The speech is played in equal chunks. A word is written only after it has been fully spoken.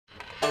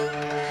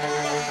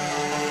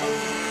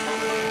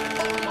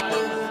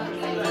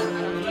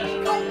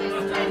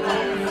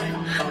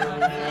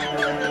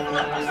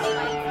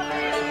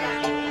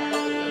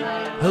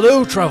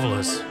Hello,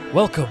 travellers.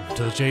 Welcome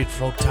to the Jade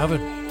Frog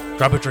Tavern.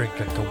 Grab a drink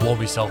and go warm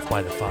yourself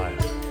by the fire.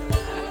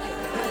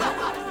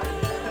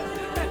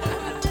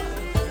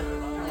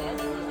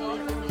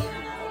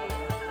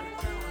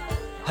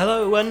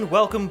 Hello and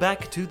welcome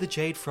back to the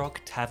Jade Frog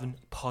Tavern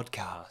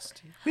podcast.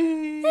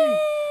 Hey!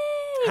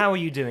 How are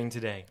you doing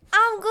today?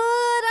 I'm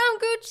good, I'm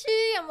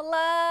Gucci, I'm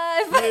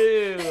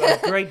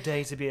alive. A great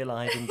day to be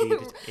alive, indeed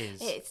it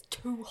is. It's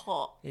too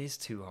hot. It is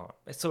too hot.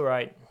 It's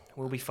alright.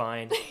 We'll be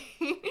fine.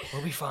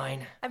 We'll be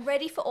fine. I'm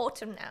ready for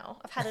autumn now.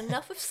 I've had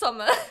enough of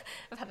summer.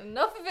 I've had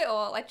enough of it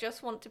all. I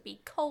just want to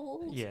be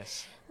cold.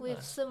 Yes.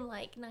 With some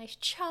nice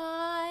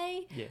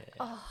chai. Yeah.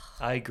 Oh.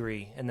 I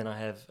agree. And then I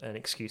have an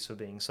excuse for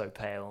being so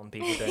pale and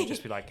people don't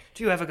just be like,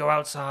 do you ever go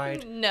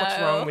outside? No.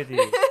 What's wrong with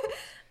you?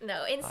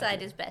 No,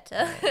 inside is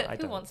better. I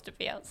Who don't. wants to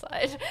be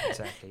outside?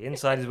 Exactly.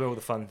 Inside is where all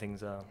the fun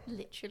things are.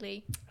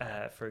 Literally.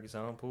 For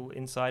example,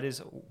 inside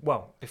is,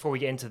 well, before we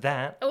get into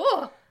that,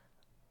 Oh.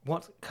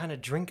 what kind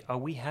of drink are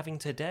we having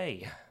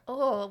today?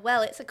 Oh,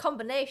 well, it's a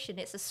combination.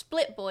 It's a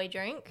split boy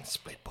drink.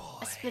 Split boy.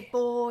 A split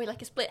boy,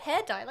 like a split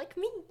hair dye, like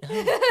me.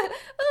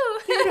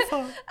 Oh.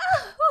 Beautiful.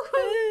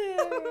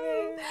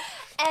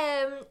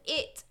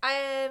 It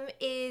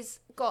is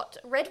got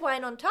red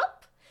wine on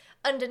top.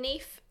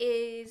 Underneath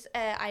is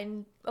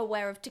I'm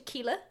aware of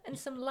tequila and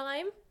some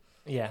lime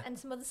Yeah. and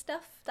some other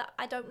stuff that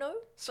I don't know.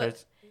 So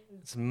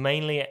it's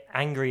mainly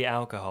angry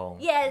alcohol.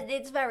 Yeah,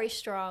 it's very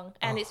strong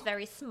and it's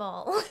very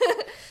small.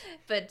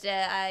 But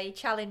I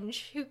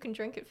challenge who can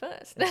drink it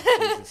first.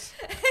 Jesus.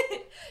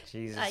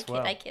 Jesus.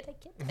 I kid.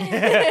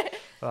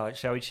 Well,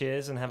 shall we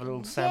cheers and have a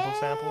little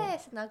sample?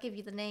 Yes, and I'll give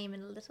you the name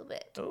in a little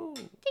bit. Oh,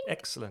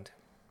 excellent.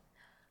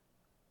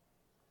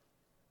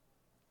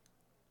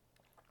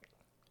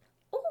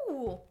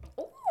 Ooh.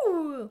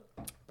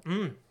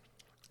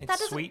 It's That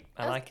doesn't- sweet.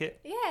 I like it.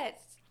 Yeah,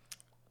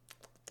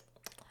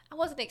 I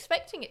wasn't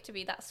expecting it to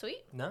be that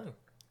sweet. No.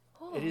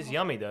 Oh. It is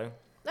yummy though.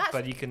 That's-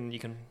 But you can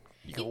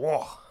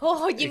whoa.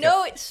 Oh, you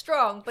know it's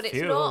strong, but it's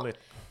Feel not. it.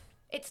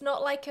 It's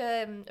not like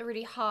a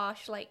really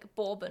harsh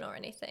bourbon or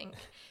anything,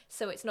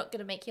 so it's not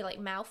gonna make your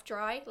mouth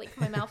dry.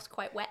 My mouth's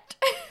quite wet.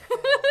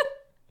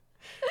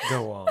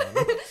 Go on.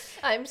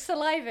 I'm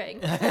saliving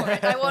for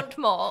it. I want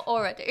more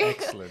already.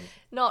 Excellent.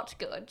 Not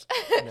good.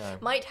 No.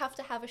 Might have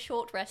to have a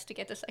short rest to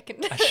get a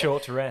second. A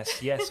short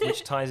rest, yes,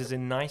 which ties us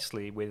in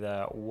nicely with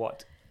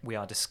what we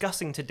are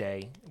discussing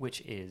today,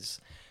 which is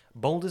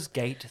Baldurs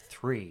Gate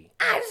 3.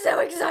 I'm so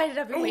excited.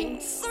 I've been waiting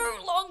so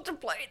long to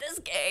play this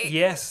game.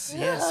 Yes.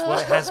 Well,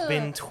 it has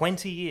been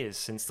 20 years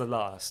since the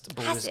last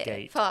Baldur's it?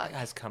 Gate Fuck.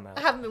 has come out.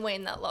 I haven't been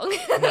waiting that long.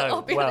 No,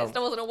 I'll be honest. I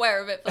wasn't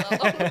aware of it for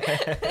that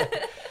long.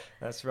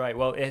 That's right.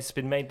 Well, it's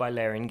been made by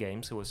Larian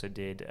Games, who also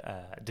did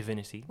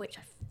Divinity. Which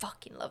I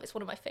fucking love. It's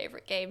one of my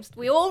favourite games.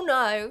 We all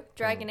know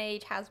Dragon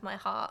Age has my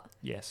heart,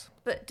 Yes.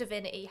 but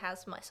Divinity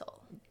has my soul.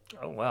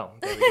 Oh, well,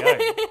 there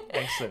we go.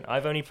 Excellent.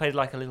 I've only played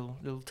a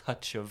little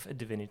touch of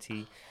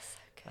Divinity.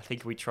 I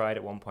think we tried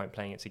at one point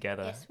playing it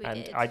together. Yes, we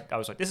and did. I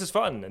was like, this is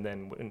fun. And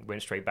then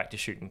went straight back to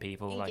shooting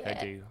people like I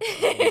Yeah. do.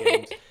 in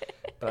games.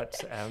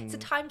 But It's a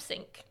time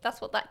sink. That's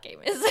what that game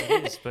is.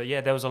 it is. But yeah,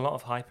 there was a lot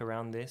of hype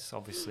around this,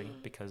 obviously,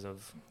 because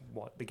of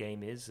what the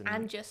game is.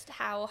 And just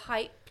how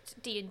hyped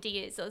D&D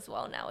is as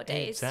well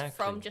nowadays Exactly.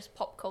 from just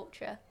pop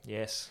culture.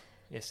 Yes,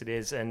 it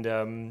is.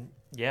 And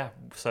yeah,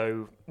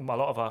 so a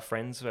lot of our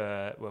friends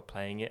were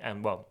playing it,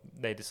 and well,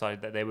 they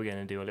decided that they were going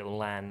to do a little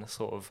LAN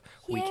sort of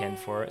weekend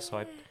for it.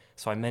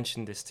 So I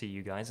mentioned this to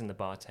you guys and the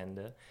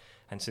bartender,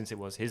 and since it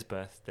was his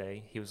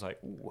birthday, he was like,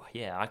 "Ooh,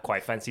 yeah, I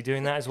quite fancy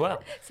doing that as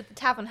well." So the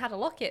tavern had a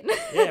lock-in.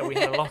 Yeah, we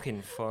had a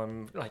lock-in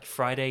from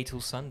Friday till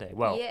Sunday.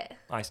 Well, Yeah.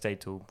 I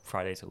stayed till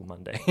Friday till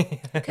Monday.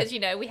 Because,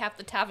 we have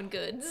the tavern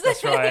goods.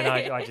 That's right,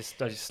 and I just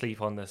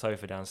sleep on the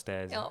sofa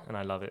downstairs, Oh. and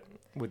I love it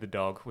with the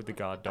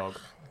guard dog.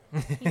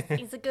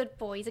 He's a good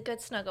boy. He's a good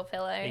snuggle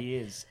pillow. He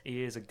is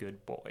a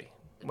good boy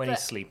when But-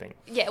 he's sleeping.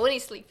 Yeah, when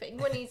he's sleeping.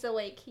 When he's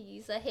awake,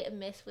 he's a hit and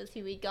miss with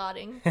who he's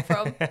guarding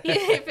from.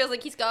 It feels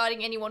like he's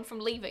guarding anyone from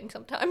leaving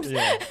sometimes.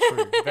 Yeah,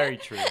 true, very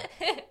true.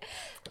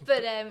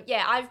 But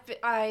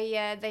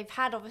they've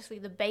had obviously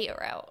the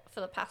beta out for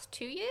the past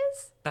 2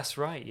 years, That's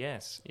right.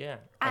 Yes, yeah.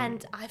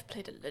 and I've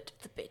played a lot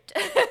of the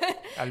beta.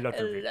 A lot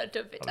of it. A lot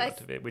of it. A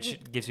lot of it, which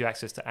gives you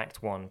access to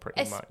Act 1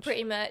 pretty It's much.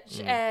 pretty much,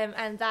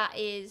 and that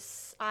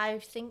is, I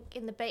think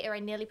in the beta I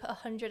nearly put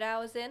 100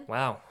 hours in,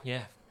 Wow,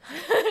 yeah.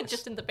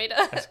 just in the beta.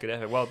 That's good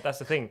effort. Well, that's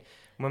the thing.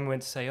 When we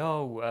went to say, I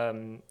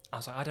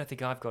was like, I don't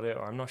think I've got it,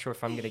 or I'm not sure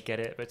if I'm going to get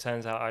it, but it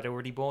turns out I'd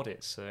already bought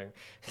it, so...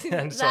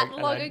 and That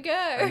long ago.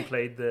 And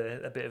played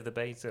a bit of the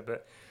beta,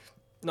 but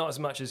not as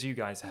much as you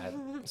guys had.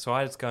 So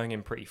I was going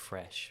in pretty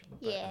fresh.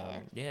 But,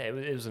 Yeah.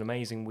 It was an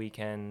amazing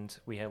weekend.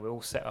 We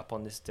all set up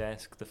on this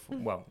desk.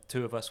 Well,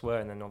 two of us were,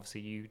 and then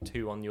obviously you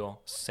two on your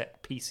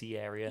set PC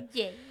area.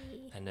 Yay.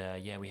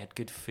 And we had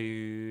good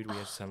food. We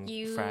had some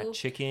You- fried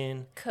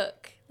chicken.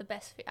 Cook the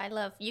best food. I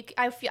love you.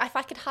 If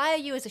I could hire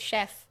you as a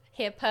chef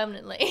here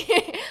permanently,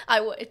 I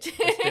would.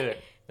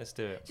 Let's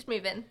do it. Just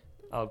move in.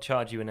 I'll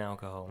charge you an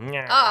alcohol. Oh,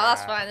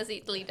 that's fine. That's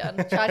easily done.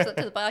 Charge that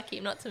to the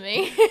barkeep, not to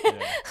me.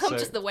 I'm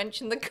just the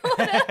wench in the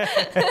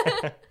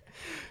corner.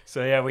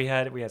 So yeah, we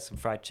had some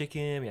fried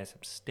chicken, we had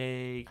some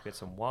steak, we had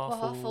some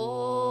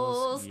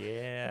waffles.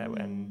 Yeah,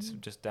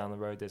 and just down the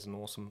road there's an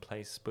awesome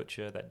place,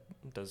 butcher, that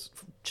does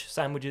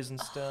sandwiches and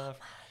stuff.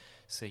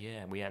 So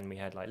yeah, we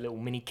had like little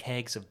mini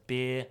kegs of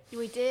beer.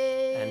 We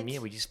did. And yeah,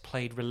 we just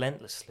played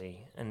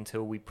relentlessly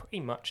until we pretty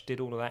much did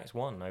all of Act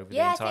 1 over the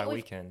entire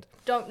weekend.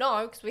 Don't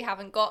know, because we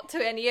haven't got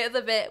to any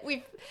other bit.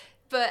 We're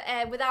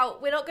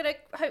not going to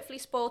hopefully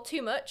spoil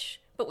too much,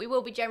 but we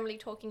will be generally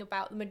talking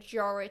about the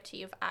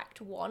majority of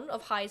Act 1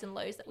 of highs and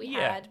lows that we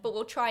had, but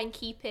we'll try and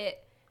keep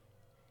it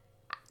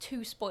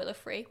too spoiler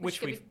free. We'll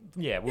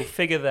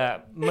figure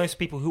that most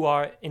people who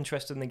are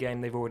interested in the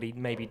game, they've already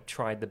maybe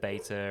tried the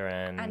beta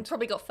and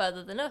probably got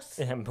further than us.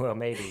 Well,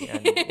 maybe,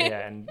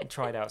 and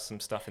tried out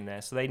some stuff in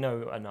there, so they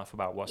know enough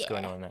about what's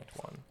going on in Act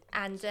 1.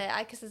 And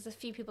because there's a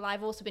few people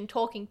I've also been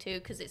talking to,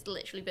 because it's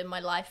literally been my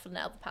life for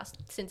now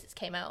since it's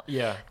came out.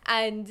 Yeah.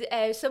 And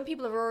some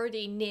people are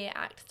already near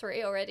Act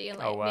 3 already and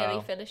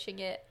nearly finishing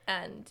it.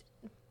 And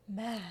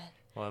man.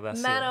 Well, that's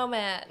it. Oh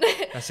man.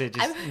 That's it.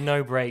 Just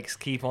no breaks.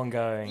 Keep on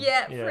going.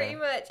 Yeah, pretty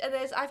much. And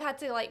I've had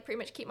to pretty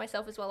much keep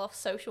myself as well off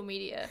social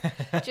media,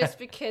 just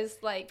because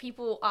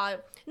people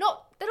are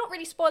they're not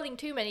really spoiling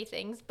too many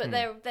things, but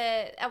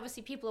they're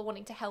obviously people are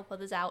wanting to help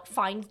others out,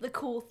 find the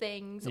cool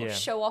things or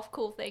show off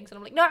cool things, and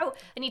I'm like, no,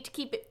 I need to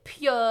keep it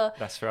pure.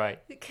 That's right.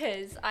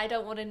 Because I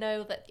don't want to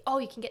know that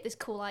you can get this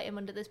cool item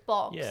under this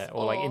box. Yeah,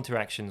 or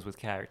interactions with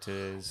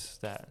characters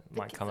that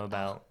might come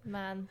about.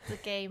 Man, the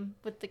game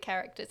with the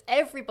characters,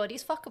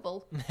 everybody's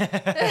fuckable.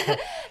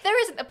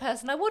 There isn't a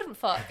person I wouldn't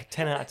fuck.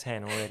 10 out of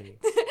 10 already.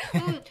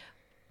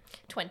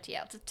 20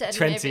 out of 10.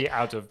 20 maybe.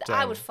 out of 10.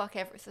 I would fuck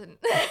everything.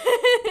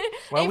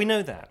 Well, we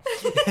know that.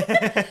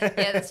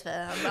 Yeah, that's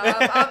fair.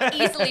 I'm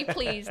easily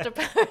pleased,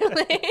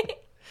 apparently.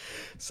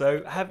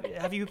 So,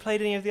 have you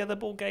played any of the other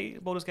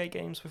Baldur's Gate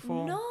games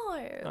before? No,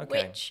 okay.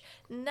 Which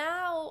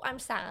now I'm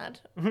sad.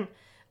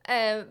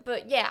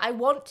 But yeah, I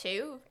want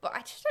to, but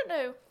I just don't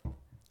know.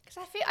 Because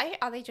I feel,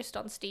 are they just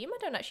on Steam? I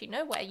don't actually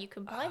know where you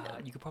can buy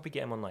them. You could probably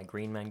get them on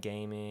Green Man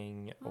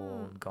Gaming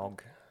or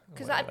GOG.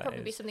 Because that'd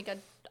probably be something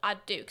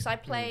I'd do. Because I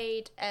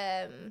played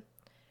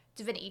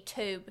Divinity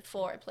 2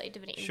 before I played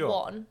Divinity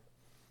 1.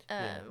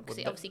 Because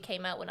it obviously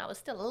came out when I was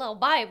still a little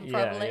babe,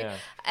 probably. Yeah.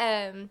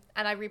 And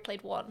I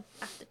replayed 1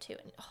 after 2.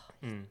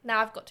 And now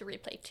I've got to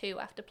replay 2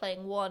 after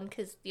playing 1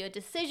 because your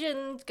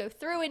decisions go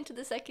through into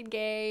the second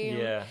game.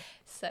 Yeah.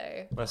 So.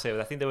 I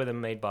think they were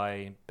made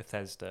by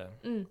Bethesda,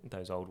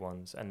 those old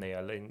ones. And they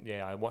are,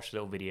 I watched a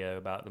little video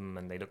about them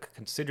and they look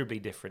considerably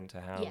different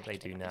to how they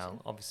do now.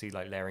 Obviously,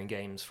 Larian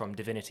Games from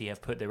Divinity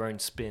have put their own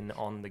spin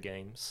on the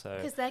games. So.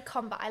 Because their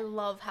combat, I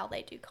love how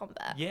they do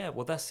combat. Yeah,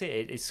 well, that's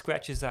it. It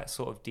scratches that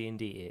sort of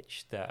D&D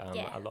itch that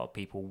a lot of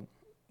people,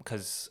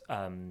 because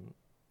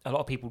a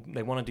lot of people,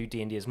 they want to do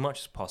D&D as much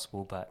as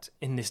possible, but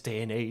in this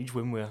day and age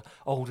when we're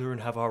older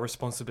and have our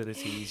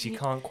responsibilities, you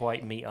can't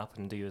quite meet up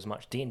and do as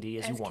much D&D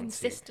as you want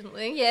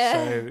consistently,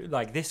 yeah.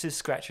 So this is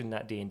scratching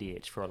that D&D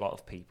itch for a lot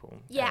of people.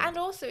 Yeah, and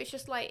also it's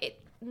just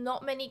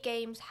not many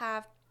games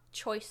have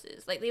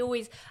choices. They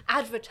always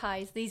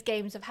advertise these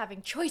games of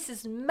having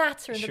choices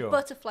matter and the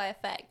butterfly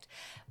effect,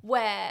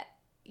 where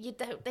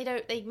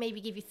they maybe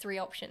give you 3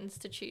 options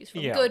to choose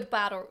from, good,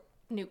 bad, or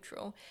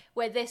neutral,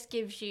 where this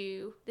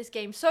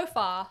game so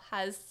far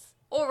has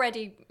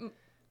already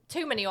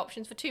too many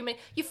options for too many.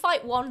 You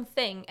fight one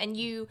thing and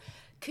you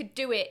could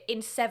do it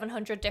in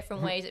 700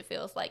 different ways. It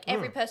feels like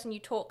every person you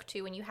talk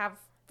to and you have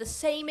the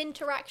same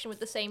interaction with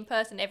the same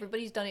person,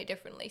 everybody's done it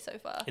differently so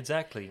far.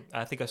 Exactly.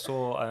 I think I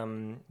saw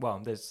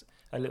there's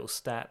a little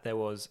stat, there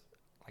was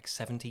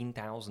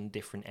 17,000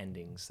 different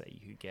endings that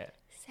you could get.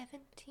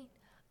 17.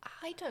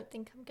 I don't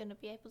think I'm going to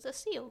be able to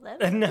see all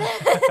them. No.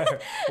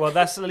 Well,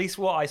 that's at least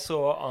what I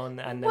saw and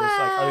there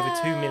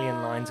was over 2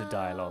 million lines of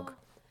dialogue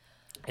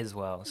as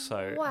well.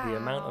 So the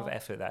amount of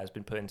effort that has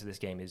been put into this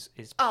game is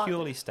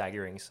purely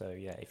staggering. So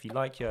yeah, if you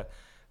like your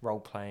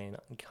role-playing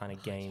kind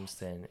of games,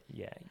 then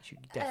yeah, you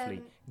should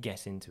definitely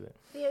get into it.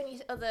 The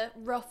only other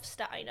rough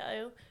stat I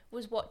know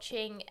was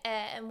watching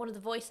one of the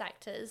voice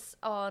actors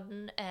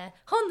on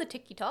the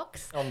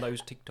TikToks. On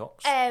those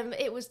TikToks.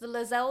 It was the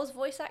Lazelle's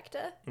voice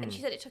actor, and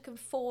she said it took him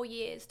 4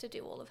 years to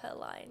do all of her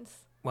lines.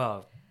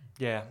 Well,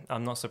 yeah,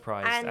 I'm not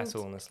surprised at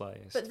all in the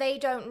slightest. But they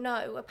don't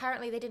know.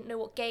 Apparently, they didn't know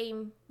what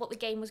the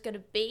game was going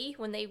to be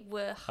when they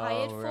were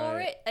hired for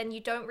it, and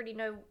you don't really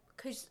know.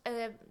 Because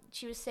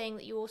she was saying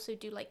that you also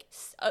do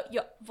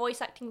your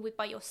voice acting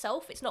by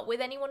yourself. It's not with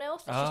anyone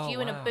else. It's just you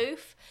in a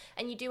booth,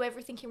 and you do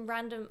everything in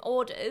random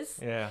orders.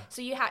 Yeah.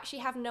 So you actually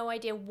have no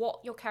idea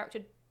what your character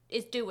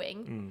is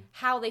doing,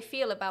 how they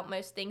feel about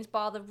most things,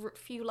 bar the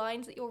few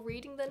lines that you're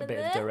reading then and there.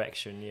 A bit of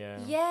direction, yeah.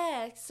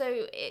 Yeah,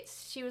 so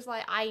she was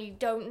like, I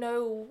don't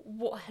know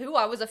who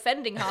I was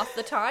offending half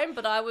the time,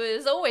 but I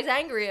was always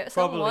angry at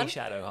someone. Probably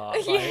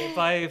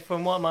Shadowheart.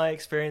 From what my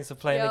experience of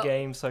playing the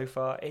game so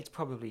far, it's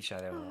probably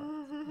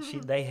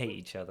Shadowheart. They hate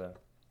each other.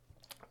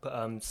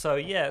 But so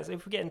yeah, so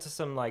if we get into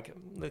some like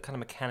the kind of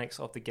mechanics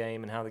of the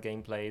game and how the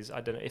game plays,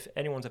 I don't know if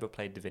anyone's ever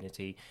played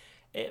Divinity.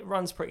 It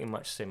runs pretty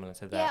much similar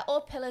to that. Yeah,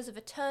 or Pillars of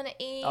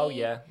Eternity. Oh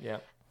yeah.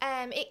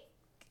 It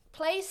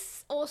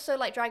plays also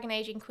like Dragon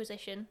Age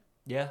Inquisition.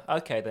 Yeah.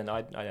 Okay, then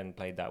I hadn't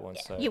played that one.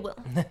 Yeah, so you will.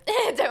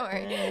 Don't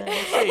worry.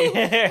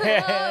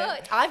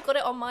 I've got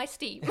it on my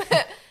Steam.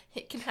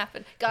 It can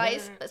happen,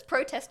 guys. Let's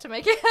protest to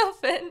make it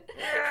happen.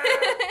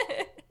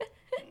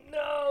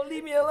 No,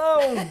 leave me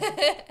alone.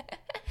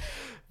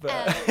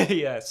 But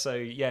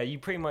you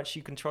pretty much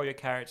you control your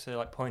character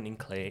like point and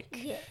click,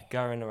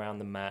 going around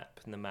the map,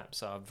 and the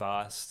maps are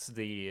vast.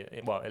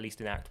 At least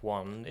in Act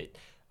 1,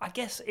 I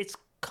guess it's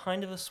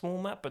kind of a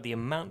small map, but the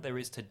amount there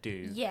is to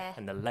do,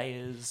 and the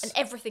layers, and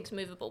everything's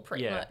movable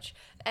pretty much.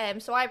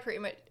 So I pretty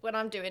much, when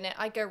I'm doing it,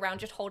 I go around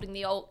just holding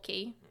the Alt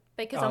key.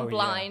 Because I'm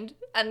blind,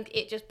 and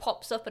it just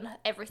pops up, and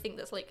everything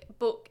that's like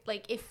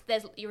if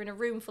you're in a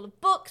room full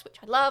of books, which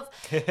I love,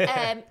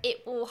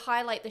 it will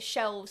highlight the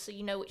shelves so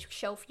you know which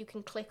shelf you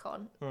can click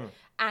on.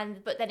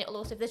 But then it'll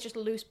also, if there's just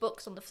loose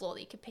books on the floor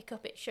that you can pick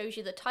up, it shows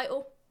you the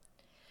title.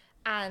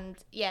 And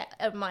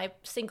my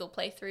single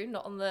playthrough,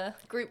 not on the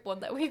group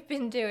one that we've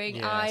been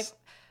doing, I've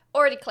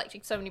already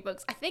collected so many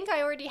books. I think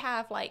I already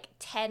have like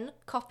 10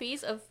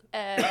 copies of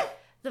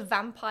The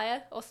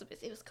Vampire,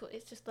 it was cool.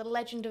 It's just The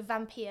Legend of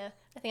Vampire.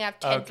 I think I have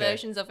 10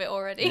 versions of it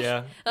already.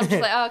 Yeah. I'm just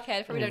like, okay,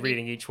 I probably don't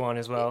reading each one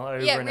as well.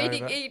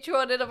 Reading each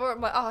one, and I'm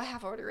like, I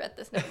have already read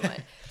this. Never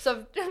mind.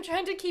 So I'm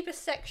trying to keep a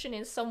section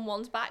in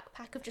someone's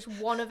backpack of just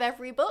one of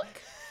every book.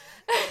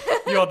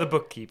 You're the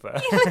bookkeeper.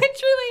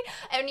 Literally,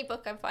 any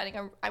book I'm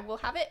finding, I will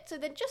have it. So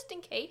then, just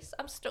in case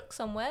I'm stuck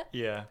somewhere,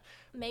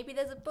 maybe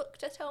there's a book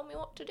to tell me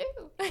what to do.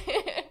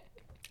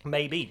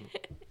 Maybe,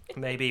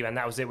 and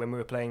that was it when we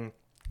were playing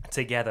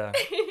together.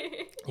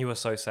 You were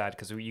so sad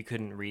because you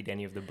couldn't read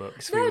any of the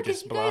books. We were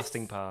just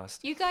blasting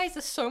past. You guys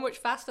are so much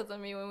faster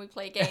than me when we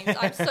play games.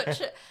 I'm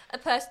such a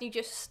person who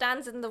just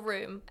stands in the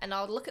room, and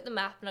I'll look at the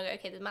map and I'll go,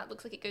 okay, the map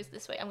looks like it goes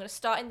this way. I'm going to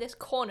start in this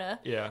corner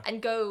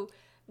and go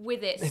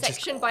with it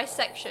section by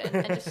section,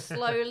 and just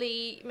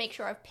slowly make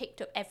sure I've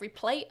picked up every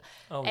plate,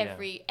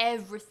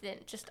 everything.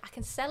 Just I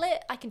can sell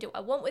it, I can do what I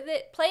want with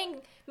it.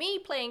 Playing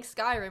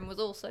Skyrim was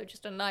also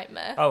just a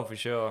nightmare. Oh, for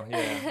sure,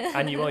 yeah.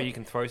 And you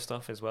can throw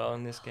stuff as well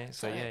in this game.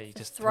 So you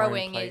just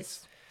throwing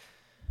plates.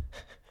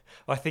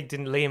 I think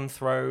didn't Liam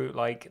throw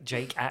like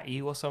Jake at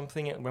you or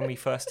something when we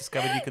first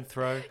discovered you could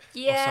throw?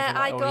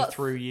 Yeah, or he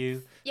threw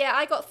you. Yeah,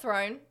 I got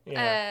thrown.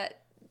 Yeah.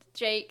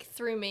 Jake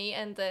threw me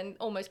and then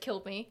almost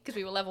killed me because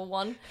we were level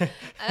 1.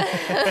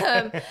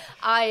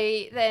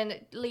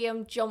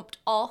 Liam jumped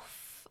off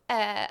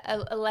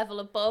a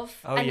level above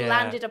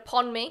landed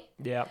upon me.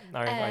 Yeah,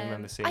 I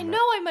remember seeing that. I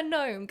know I'm a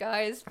gnome,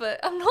 guys, but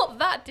I'm not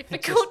that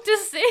difficult to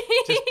see.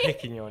 Just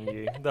picking on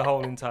you the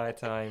whole entire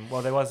time.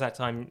 Well, there was that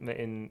time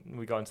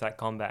we got into that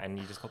combat and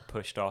you just got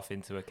pushed off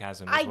into a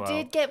chasm as well. I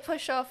did get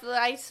pushed off.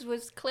 I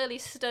was clearly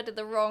stood at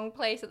the wrong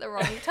place at the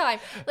wrong time.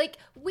 Like,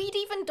 we'd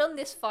even done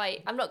this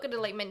fight. I'm not going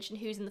to mention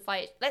who's in the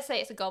fight. Let's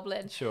say it's a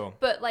goblin. Sure.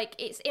 But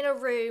it's in a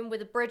room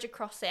with a bridge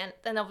across it, and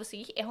then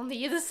obviously on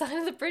the other side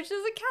of the bridge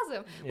there's a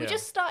chasm. Yeah. We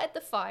just started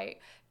the fight.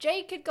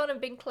 Jake had gone and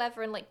been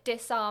clever and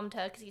disarmed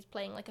her because he's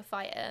playing like a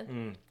fighter.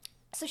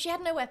 So she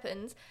had no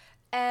weapons.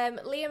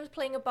 Liam's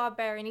playing a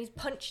barbarian. He's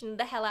punching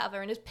the hell out of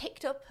her and has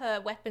picked up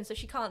her weapon so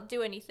she can't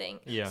do anything.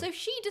 Yeah. So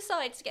she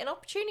decides to get an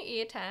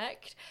opportunity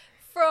attack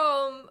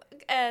from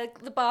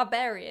the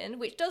barbarian,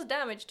 which does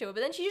damage to her,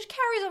 but then she just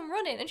carries on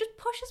running and just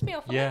pushes me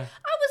off. I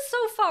was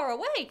so far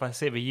away. But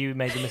you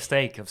made the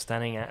mistake of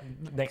standing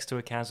next to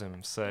a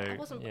chasm, so...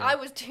 I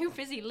was too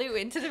busy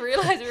looting to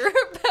realise we were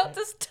about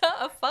to start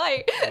a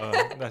fight.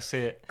 That's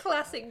it.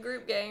 Classic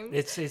group games.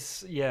 It's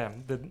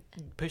the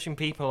pushing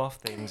people off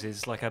things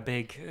is like a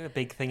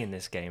big thing in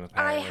this game,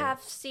 apparently. I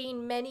have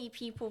seen many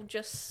people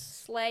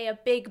just slay a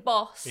big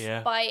boss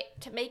by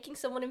making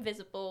someone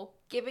invisible,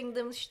 giving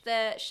them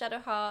their Shadow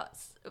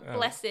Heart's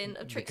blessing,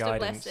 of Trickster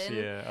blessing.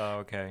 Yeah, oh,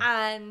 okay.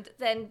 And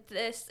then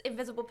this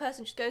invisible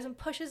person just goes and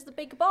pushes the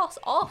big boss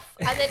off.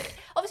 And then,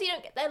 obviously, you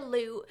don't get their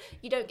loot.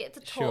 You don't get to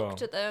talk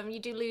to them. You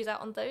do lose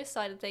out on those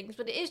side of things.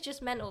 But it is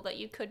just mental that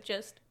you could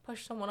just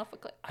push someone off a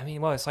cliff. I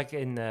mean, well, it's like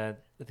in the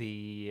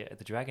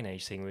Dragon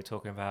Age thing we were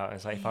talking about.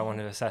 It's like if I want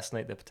to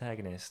assassinate the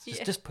protagonist,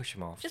 just push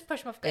him off. Just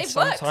push him off.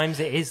 Sometimes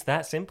it is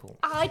that simple.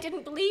 I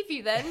didn't believe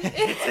you then.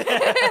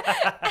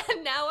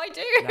 And now I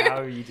do.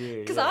 Now you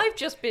do. Because I've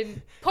just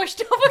been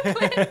pushed off a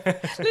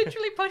cliff.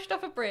 Literally pushed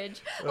off a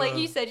bridge. Like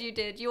you said you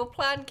did. Your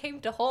plan came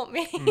to haunt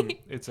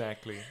me.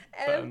 Exactly.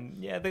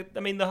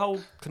 The whole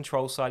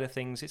control side of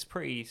things, it's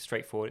pretty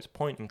straightforward. It's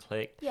point and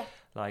click. Yeah.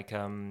 It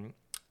can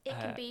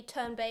be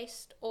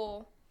turn-based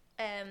or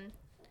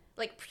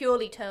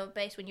purely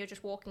turn-based when you're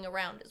just walking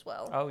around as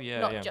well. Oh,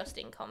 yeah. Not just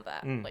in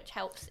combat, which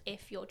helps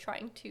if you're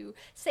trying to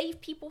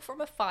save people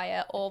from a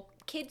fire or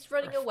kids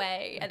running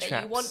away and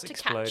then you want to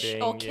catch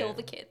or kill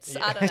the kids.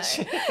 Yeah. I don't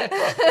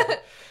know.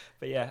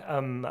 But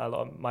a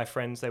lot of my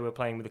friends, they were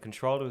playing with a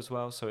controller as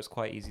well, so it's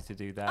quite easy to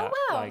do that.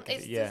 Oh,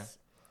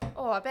 wow.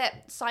 Oh, I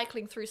bet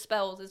cycling through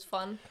spells is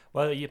fun.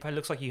 Well, it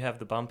looks like you have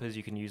the bumpers.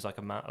 You can use like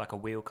a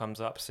wheel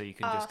comes up, so you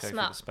can just go through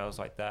the spells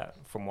like that.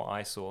 From what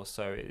I saw,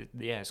 so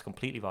it's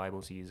completely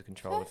viable to use a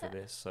controller for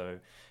this. So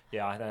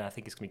yeah, I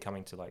think it's gonna be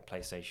coming to like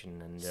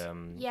PlayStation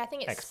and I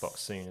think it's Xbox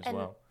soon as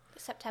well.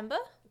 September.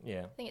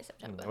 Yeah, I think it's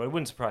September. Well, it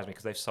wouldn't surprise me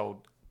because they've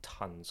sold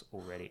tons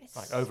already,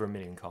 like over 1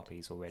 million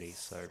copies already.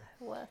 So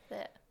worth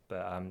it.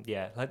 But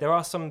like there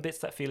are some bits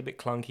that feel a bit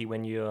clunky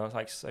when you're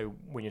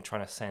when you're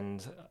trying to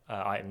send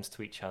items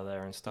to each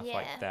other and stuff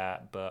like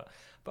that. But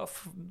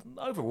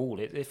overall,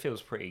 it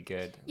feels pretty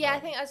good. Yeah, I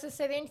think as I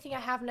say, the only thing I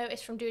have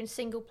noticed from doing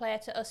single player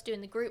to us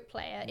doing the group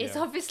player is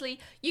obviously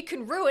you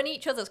can ruin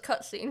each other's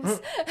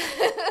cutscenes,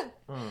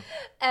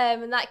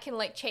 and that can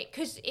like change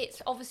because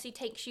it obviously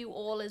takes you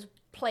all as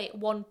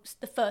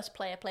the first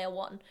player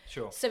 1.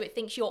 Sure. So it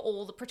thinks you're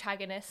all the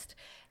protagonist.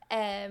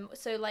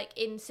 So like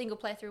in single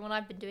player through when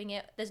I've been doing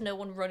it, there's no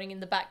one running in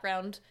the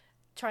background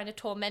trying to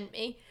torment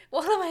me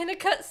while I'm in a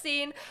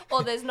cutscene,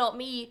 or there's not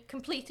me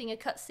completing a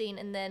cutscene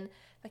and then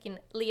fucking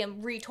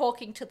Liam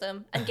re-talking to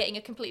them and getting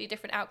a completely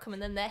different outcome,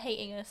 and then they're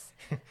hating us.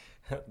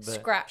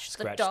 Scratch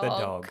the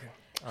dog.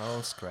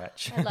 Oh,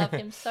 Scratch. I love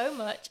him so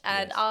much,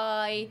 and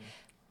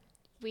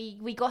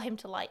we got him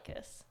to like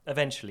us.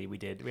 Eventually, we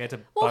did. We had to.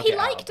 Well, he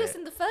liked us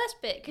in the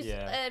first bit because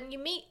you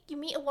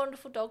meet a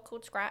wonderful dog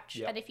called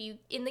Scratch, and if you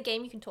in the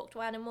game you can talk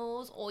to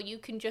animals, or you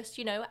can just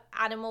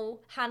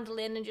animal handle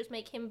in and just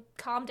make him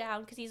calm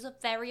down because he's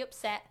very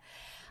upset.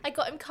 I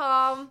got him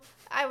calm.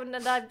 I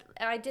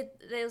did.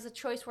 There was a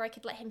choice where I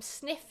could let him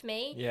sniff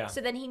me,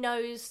 so then he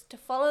knows to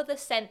follow the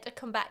scent to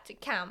come back to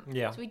camp.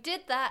 Yeah. So we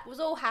did that. Was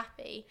all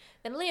happy.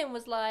 Then Liam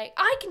was like,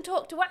 "I can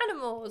talk to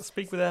animals.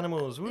 Speak with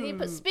animals." Woo. And he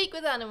put "speak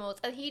with animals,"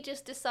 and he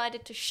just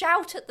decided to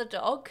shout at the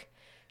dog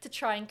to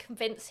try and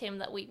convince him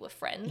that we were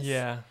friends.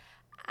 Yeah.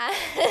 And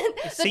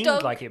it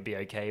seemed like it'd be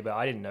okay, but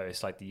I didn't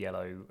notice like the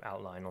yellow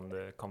outline on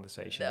the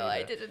conversation. No,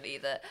 I didn't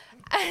either.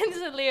 And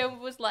so Liam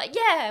was like,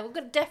 "Yeah, we're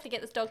gonna definitely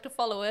get this dog to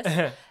follow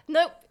us."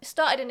 Nope.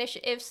 Started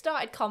initiative,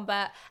 started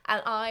combat,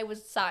 and I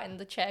was sat in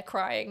the chair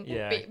crying,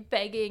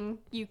 begging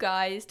you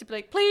guys to be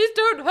like, "Please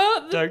don't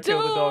hurt the dog. Don't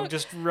kill the dog.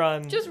 Just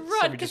run. Just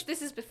run." Because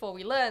this is before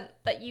we learnt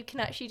that you can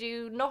actually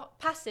do not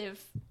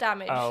passive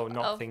damage. Oh,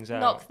 knock things out.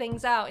 Knock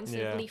things out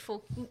instead of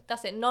lethal.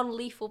 That's it.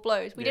 Non-lethal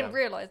blows. We didn't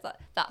realise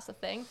that that's a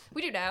thing.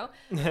 We do now.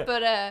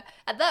 But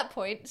at that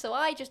point, so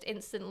I just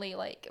instantly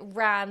like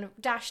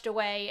dashed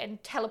away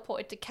and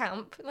teleported to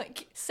camp,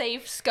 like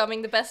safe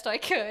scumming the best I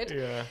could.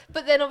 Yeah.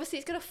 But then obviously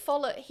it's gonna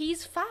follow.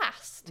 He's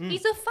fast.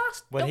 He's a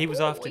fast Well, dog. he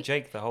was after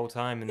Jake the whole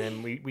time, and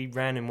then we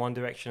ran in one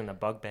direction and a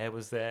bugbear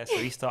was there, so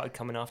he started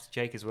coming after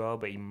Jake as well,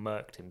 but he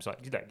murked him. So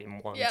like, you don't give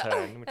him one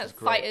turn, which is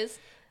great. Fighters.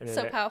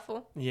 So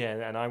powerful.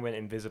 Yeah, and I went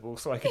invisible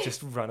so I could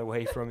just run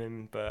away from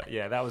him. But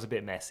yeah, that was a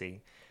bit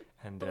messy.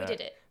 But we did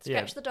it.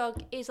 Scratch the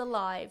dog is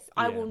alive.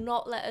 I will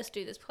not let us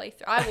do this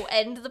playthrough. I will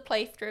end the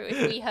playthrough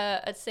if we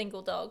hurt a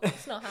single dog.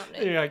 It's not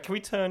happening. Yeah,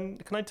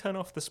 can I turn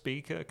off the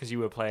speaker? Because you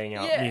were playing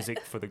out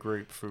music for the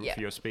group for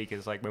your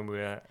speakers, like when we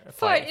were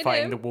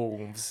fighting the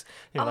wolves.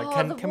 You know,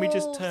 like, can we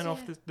just turn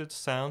off the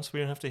sound so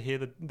we don't have to hear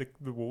the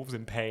wolves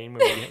in pain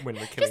when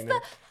we're killing them?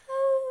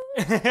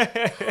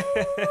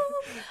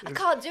 I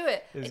can't do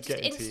it. It's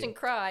just instant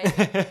cry.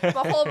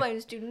 My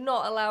hormones do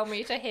not allow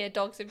me to hear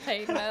dogs in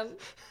pain, man.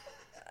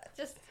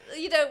 Just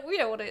we don't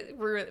want to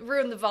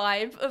ruin the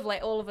vibe of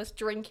like all of us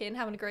drinking,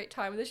 having a great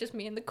time, and there's just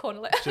me in the corner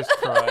like just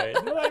crying.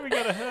 Why we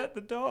gotta hurt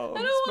the dog?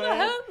 I don't want to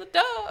hurt the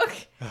dog.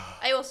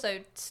 I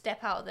also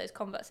step out of those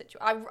combat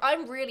situations.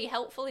 I'm really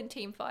helpful in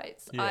team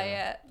fights. Yeah.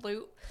 I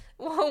loot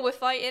while we're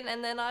fighting,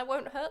 and then I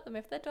won't hurt them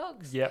if they're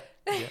dogs. Yep.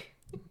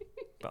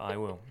 But I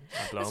will.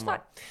 I blow them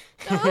up.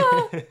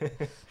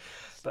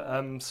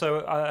 But so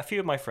a few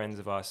of my friends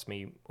have asked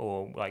me,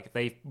 or like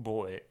they've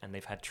bought it and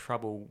they've had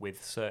trouble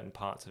with certain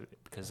parts of it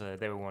because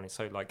they were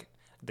wanting like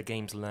the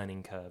game's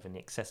learning curve and the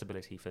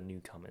accessibility for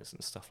newcomers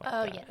and stuff like that.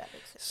 Oh yeah, that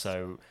makes sense.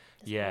 So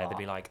they'd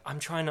be like, I'm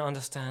trying to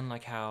understand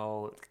like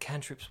how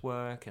cantrips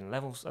work and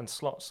levels and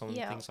slots and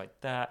things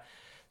like that.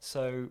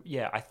 So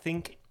yeah, I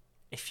think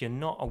if you're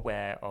not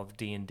aware of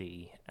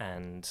D&D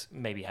and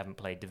maybe haven't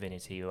played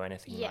Divinity or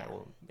anything like,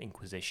 or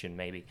Inquisition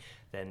maybe,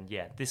 then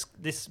this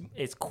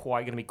is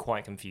going to be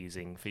quite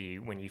confusing for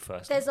you when you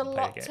first There's a play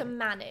lot game. to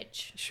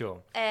manage.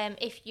 Sure.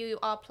 If you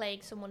are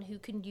playing someone who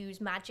can use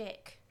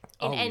magic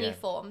in any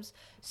forms.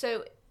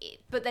 So,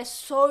 but there's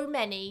so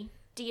many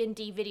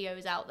D&D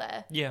videos out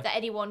there that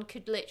anyone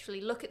could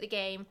literally look at the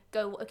game,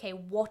 go, okay,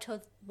 what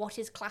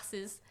is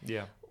classes?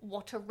 Yeah.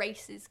 What are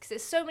races? Because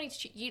there's so many.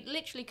 You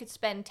literally could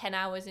spend 10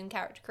 hours in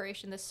character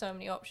creation. There's so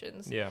many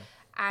options. Yeah.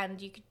 And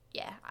you could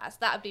yeah,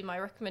 that would be my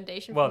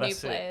recommendation Well, for new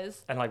that's it.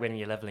 players. And like when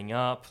you're leveling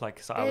up,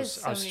 like so I was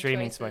so many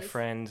streaming to my choices.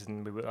 friends,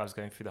 and I was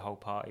going through the whole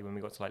party when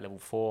we got to like level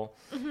 4,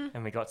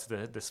 and we got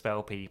to the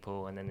spell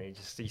people, and then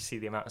you see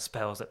the amount of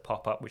spells that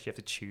pop up which you have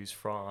to choose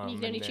from. You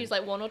can only choose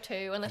like 1 or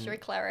 2 unless you're a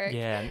cleric.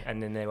 Yeah,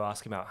 and then they were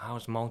asking about how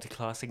does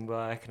multi-classing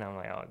work, and I'm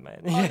like, oh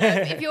man. Oh, no,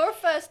 if you're a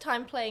first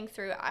time playing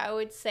through, I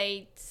would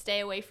say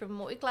stay away from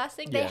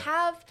multi-classing. They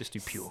have just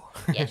do pure.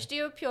 yeah, just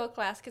do a pure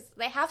class because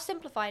they have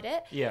simplified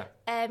it. Yeah.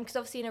 Because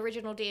obviously in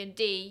original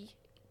D&D,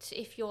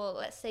 if you're,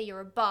 let's say you're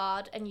a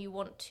bard and you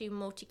want to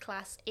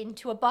multi-class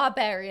into a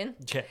barbarian,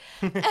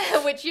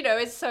 which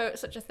is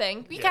such a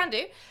thing, you can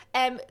do.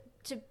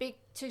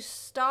 To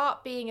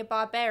start being a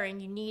barbarian,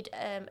 you need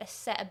a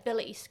set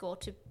ability score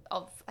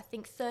of I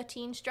think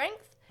 13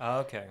 strength. Oh,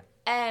 okay.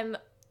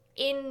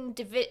 In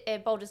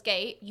Baldur's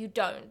Gate, you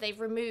don't. They've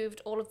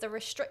removed all of the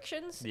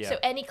restrictions, so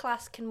any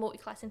class can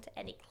multi-class into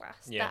any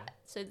class. Yeah.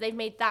 So they've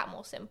made that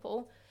more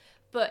simple.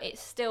 But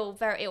it's still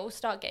it will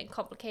start getting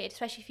complicated,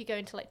 especially if you go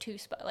into like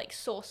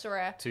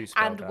sorcerer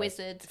and guys,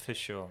 wizard. for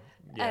sure.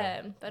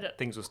 Yeah, but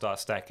things will start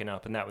stacking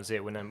up, and that was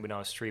it when I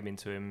was streaming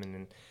to him, and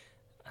then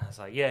I was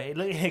like, yeah,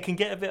 it can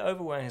get a bit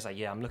overwhelming. He's like,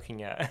 yeah, I'm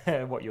looking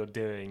at what you're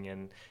doing,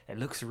 and it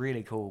looks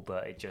really cool,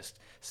 but it just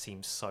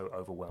seems so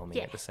overwhelming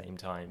at the same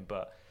time.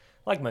 But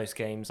like most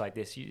games like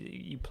this,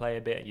 you play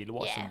a bit, you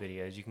watch some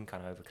videos, you can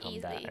kind of overcome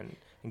that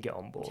and get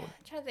on board.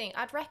 I'm trying to think.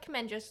 I'd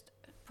recommend just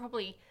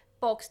probably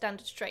bog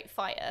standard straight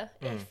fighter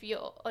if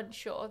you're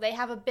unsure. They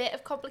have a bit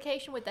of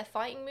complication with their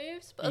fighting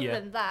moves, but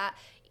other than that,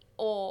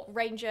 or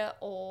ranger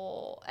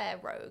or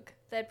rogue,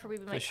 they'd probably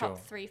be my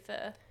top 3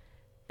 for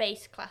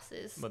base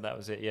classes. But that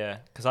was it, yeah.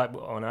 Because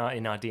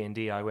in our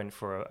D&D, I went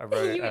for a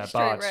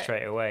bard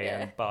straight away,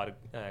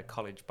 and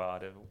college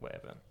bard or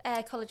whatever.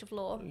 College of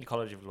Law.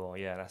 College of Law,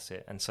 yeah, that's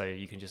it. And so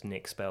you can just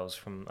nick spells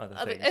from other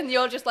things. And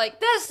you're just like,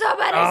 there's so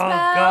many oh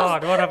spells!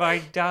 God, what have I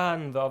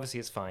done? But obviously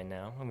it's fine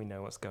now, and we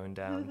know what's going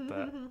down.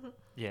 But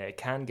yeah, it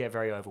can get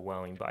very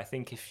overwhelming. But I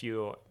think if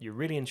you're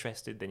really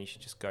interested, then you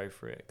should just go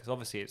for it. Because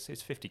obviously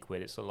it's 50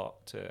 quid. It's a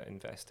lot to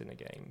invest in a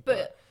game.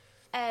 But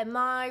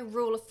my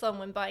rule of thumb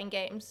when buying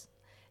games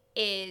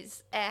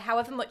is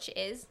however much it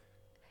is,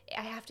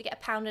 I have to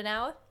get £1 an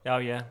hour. Oh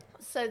yeah.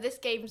 So this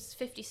game's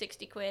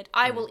 50-60 quid.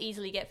 I will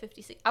easily get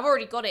 56. I've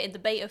already got it in the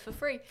beta for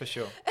free. For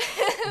sure.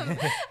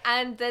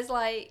 And there's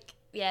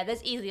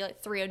easily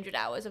 300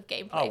 hours of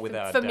gameplay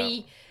without for a doubt.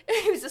 me,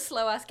 who's a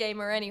slow ass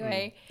gamer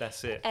anyway.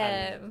 That's it.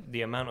 And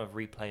the amount of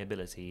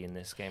replayability in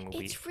this game will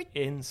be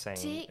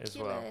insane as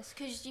well. Ridiculous,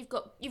 because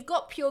you've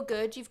got pure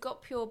good, you've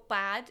got pure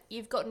bad,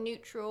 you've got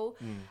neutral.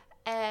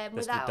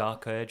 There's the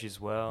Dark Urge as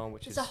well,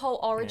 which is a whole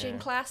origin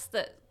class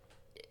that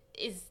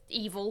is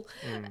evil.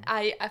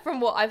 I from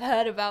what I've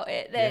heard about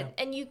it,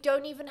 and you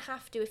don't even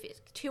have to, if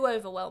it's too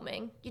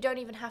overwhelming, you don't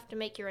even have to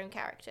make your own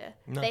character.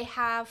 No. They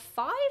have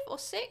 5 or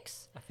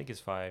 6. I think it's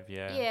 5.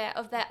 Yeah. Yeah,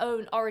 of their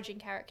own origin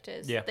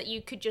characters that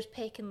you could just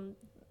pick and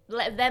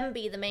let them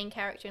be the main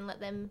character and let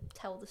them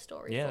tell the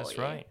story. Yeah, for that's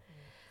you. right.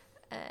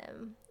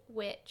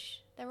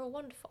 Which they're all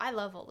wonderful. I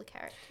love all the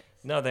characters.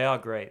 No, they are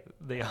great.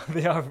 They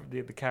are.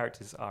 The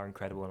characters are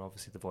incredible, and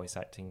obviously the voice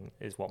acting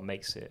is what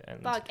makes it.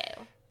 And Bar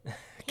Gale.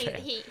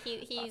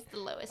 He's the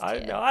lowest tier.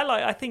 tier.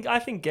 I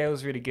think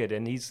Gale's really good,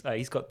 and he's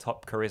got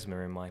top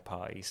charisma in my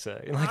party. So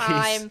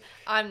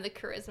I'm the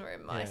charisma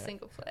in my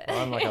single player. Well,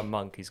 I'm like a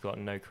monk. He's got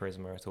no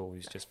charisma at all.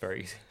 He's just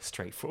very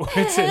straightforward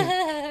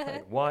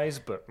and wise,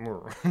 but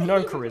no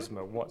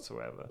charisma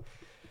whatsoever.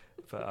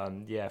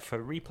 But for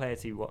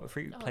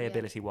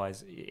replayability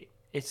wise,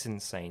 it's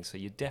insane. So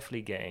you're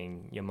definitely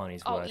getting your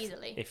money's worth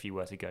easily. If you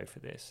were to go for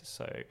this.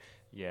 So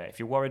yeah, if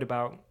you're worried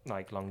about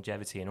like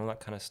longevity and all that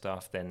kind of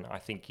stuff, then I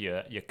think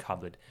you're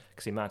covered.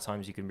 Because the amount of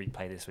times you can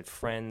replay this with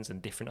friends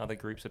and different other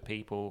groups of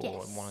people,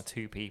 or 1 or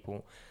 2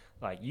 people,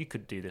 like you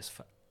could do this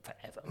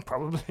forever,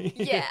 probably.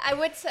 Yeah,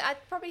 I'd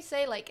probably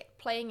say like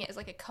playing it as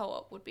like a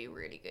co-op would be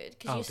really good,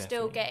 because you're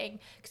still getting.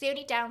 Because the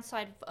only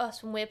downside for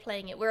us when we're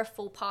playing it, we're a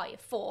full party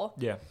of 4.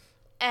 Yeah.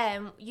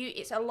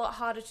 It's a lot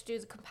harder to do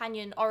the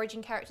companion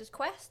origin characters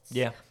quests.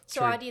 Yeah.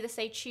 So I'd either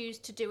say choose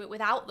to do it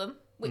without them,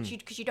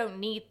 because you don't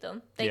need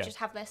them. They just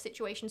have their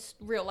situation's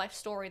real life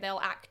story.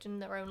 They'll act in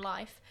their own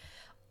life,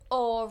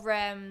 or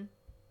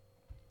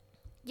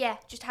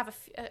just have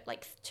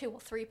like 2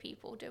 or 3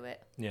 people do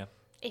it. Yeah.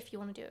 If you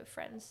want to do it with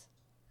friends.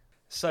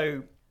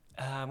 So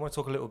I want to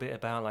talk a little bit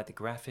about like the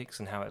graphics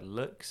and how it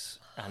looks,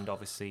 and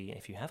obviously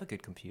if you have a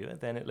good computer,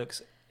 then it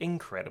looks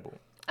incredible.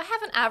 I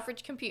have an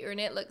average computer and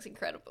it looks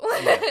incredible.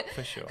 Yeah,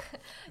 for sure.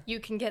 You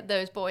can get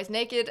those boys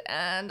naked,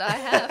 and I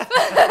have.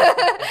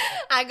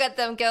 I got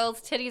them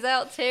girls' titties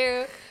out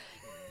too.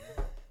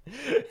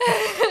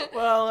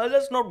 Well,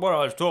 that's not what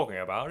I was talking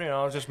about.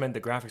 I just meant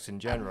the graphics in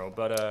general.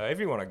 But if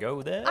you want to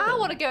go there, I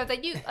want to go there.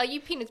 Are you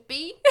penis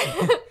B?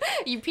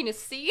 You penis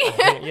C?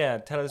 Yeah,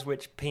 tell us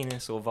which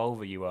penis or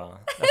vulva you are.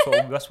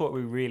 That's what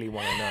we really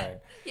want to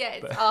know.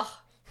 Yeah,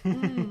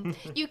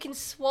 you can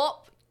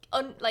swap.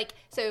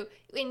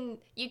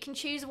 You can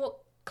choose what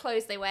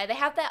clothes they wear. They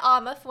have their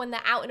armor for when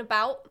they're out and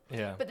about.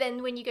 Yeah. But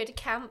then when you go to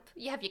camp,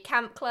 you have your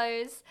camp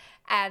clothes,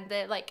 and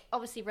they're like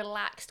obviously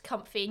relaxed,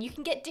 comfy, and you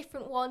can get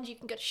different ones. You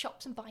can go to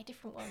shops and buy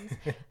different ones,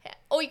 yeah.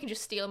 Or you can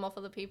just steal them off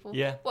other people.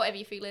 Yeah. Whatever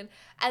you're feeling.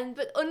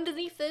 But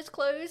underneath those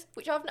clothes,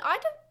 which I don't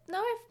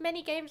know if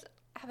many games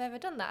have ever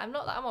done that. I'm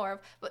not that I'm aware of.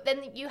 But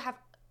then you have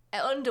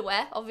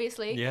underwear,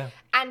 obviously. Yeah.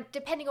 And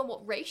depending on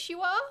what race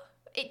you are,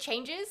 it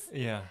changes.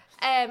 Yeah.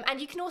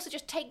 And you can also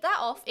just take that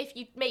off if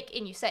you make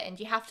in your settings.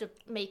 You have to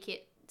make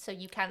it so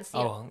you can see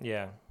Oh,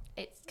 yeah.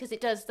 It's because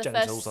it does the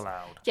Genitals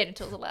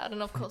first... allowed.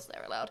 And of course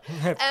they're allowed.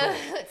 Of course.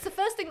 It's the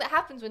first thing that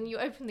happens when you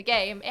open the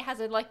game. It has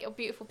a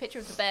beautiful picture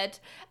of the bed,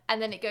 and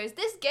then it goes,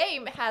 this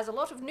game has a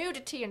lot of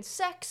nudity and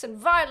sex and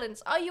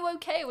violence. Are you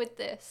okay with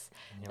this?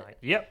 And you're like,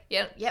 yep.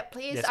 Yeah,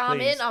 please. Yes, I'm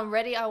please. in. I'm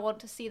ready. I want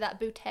to see that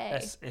bouquet.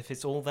 Yes, if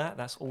it's all that,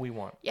 that's all we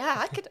want. Yeah,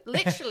 I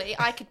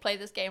could play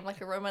this game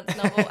like a romance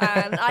novel,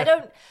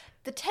 and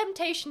the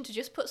temptation to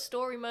just put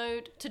story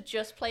mode to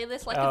just play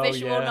this like a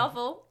visual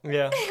novel.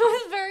 Yeah. It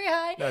was very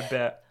high. I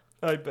bet.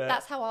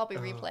 That's how I'll be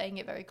replaying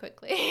it very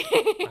quickly.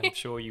 I'm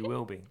sure you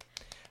will be.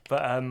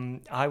 But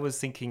I was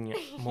thinking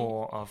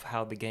more of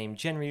how the game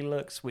generally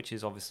looks, which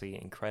is obviously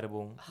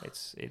incredible.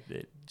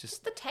 It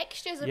just the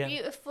textures are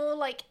beautiful.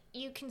 Like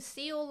you can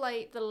see all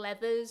like the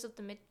leathers of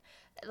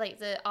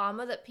the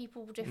armor that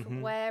people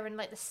wear, and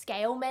like the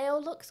scale mail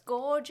looks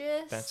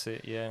gorgeous. That's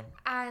it, yeah.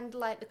 And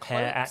like the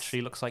cloaks. Hair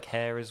actually looks like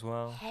hair as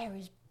well. Hair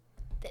is.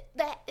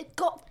 It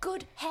got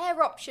good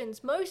hair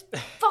options. Most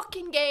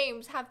fucking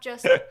games have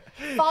just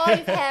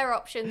 5 hair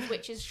options,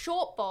 which is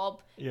short bob,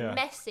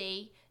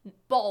 messy,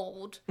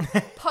 bald,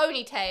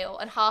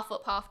 ponytail, and half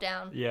up, half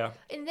down. Yeah.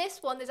 In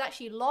this one, there's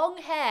actually long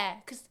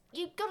hair, because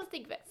you've got to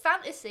think of it.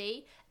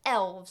 Fantasy,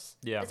 elves.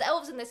 Yeah. There's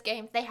elves in this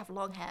game. They have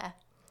long hair.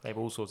 They have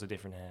all sorts of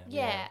different hair.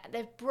 Yeah.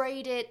 They've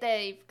braided.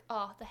 The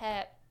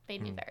hair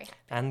made me very happy.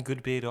 And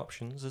good beard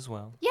options as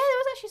well. Yeah, there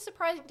was actually a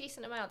surprising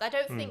decent amount. I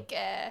don't think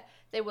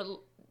they were...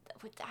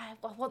 I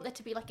want there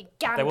to be like a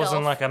Gandalf. There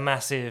wasn't like a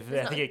massive...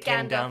 I think it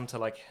came Gandalf. down to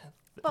like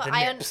but the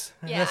nips.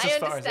 I That's as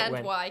far as it understand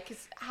went. why,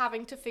 because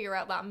having to figure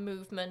out that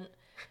movement,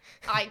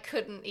 I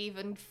couldn't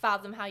even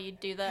fathom how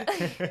you'd do that.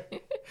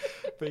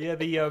 But yeah,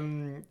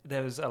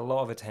 there was a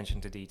lot of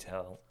attention to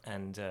detail,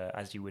 and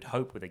as you would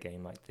hope with a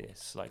game like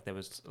this, like there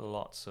was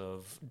lots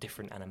of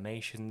different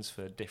animations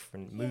for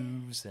different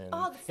moves and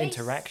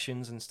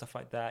interactions and stuff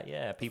like that.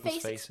 Yeah, people's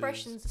face faces.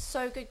 expressions are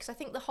so good, because I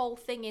think the whole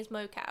thing is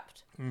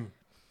mocapped.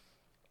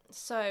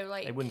 So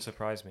like it wouldn't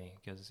surprise me,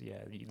 because the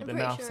pretty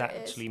mouths sure it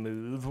actually is.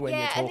 move when you're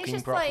and it's talking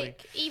just properly.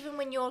 like even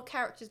when your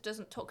character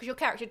doesn't talk, because your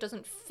character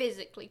doesn't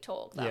physically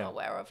talk that I'm Yeah.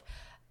 aware of.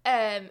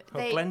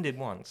 Glenn did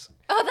once.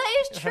 Oh,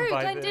 that is true.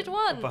 Glenn did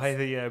once. By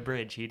the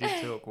bridge, he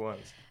did talk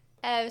once.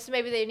 So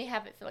maybe they only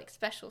have it for like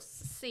special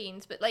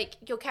scenes, but like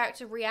your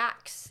character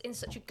reacts in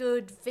such a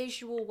good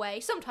visual way.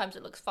 Sometimes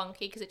it looks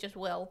funky because it just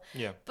will.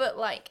 Yeah. But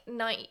like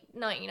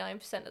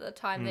 99% of the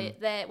time,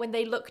 when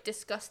they look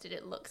disgusted,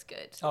 it looks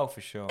good. Oh,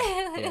 for sure.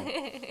 Yeah.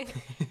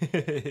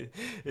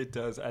 It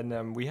does,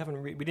 and we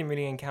didn't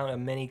really encounter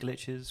many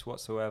glitches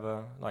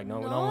whatsoever. Like no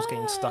one was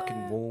getting stuck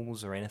in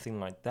walls or anything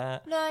like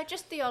that. No,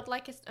 just the odd,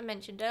 like I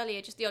mentioned earlier,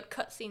 just the odd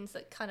cutscenes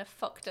that kind of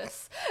fucked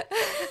us.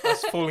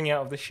 Us falling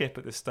out of the ship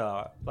at the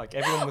start, like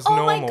everyone was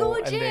Oh my normal,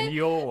 God, and then yeah.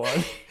 your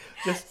one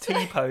just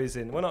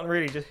T-posing. Well, not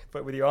really,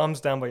 but with your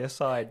arms down by your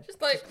side,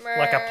 Just like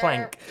a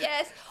plank.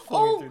 Yes.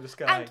 Falling through the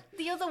sky. And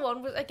the other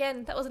one was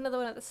that was another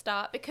one at the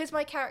start, because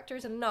my character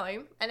is a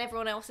gnome and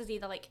everyone else is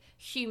either like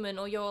human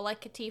or you're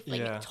like a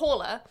tiefling,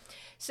 taller.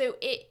 So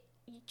it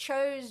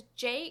chose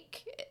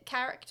Jake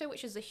character,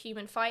 which is a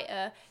human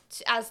fighter,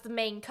 as the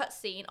main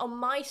cutscene. On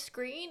my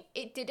screen,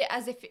 it did it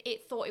as if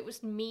it thought it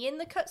was me in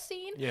the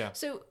cutscene. Yeah.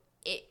 So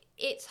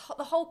it's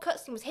the whole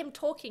cutscene was him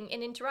talking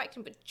and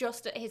interacting, but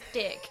just at his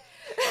dick.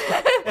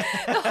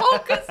 The whole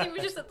cutscene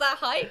was just at that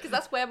height, because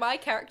that's where my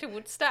character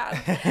would stand.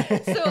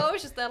 So I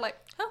was just there like,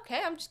 okay,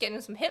 I'm just getting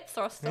some hip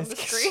thrusts on the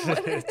screen.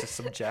 Just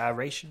some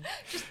gyration.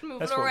 Just moving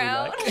That's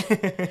around. what we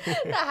like.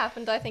 That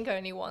happened, I think,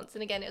 only once.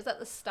 And again, it was at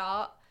the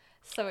start,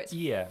 so it's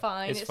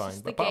fine. It's fine.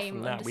 just But the apart game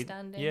from that,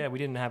 understanding. we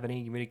didn't have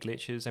any really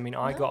glitches. I mean,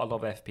 I got a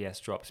lot of FPS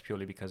drops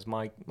purely because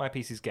my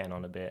PC's getting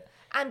on a bit.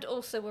 And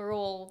also, we're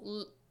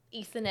all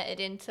Etherneted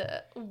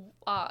into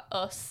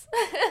us.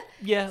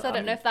 Yeah. So I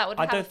don't know if that would.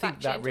 I don't think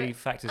that really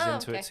factors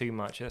into okay. it too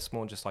much. That's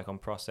more just like on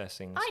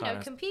processing. I know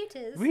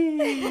computers.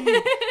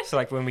 So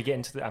like when we get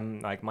into the,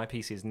 like my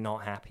PC is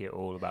not happy at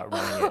all about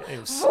running it.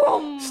 It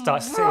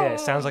starts. Yeah,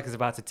 it sounds like it's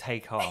about to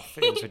take off.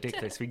 It was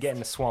ridiculous. We get in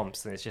the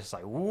swamps and it's just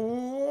like,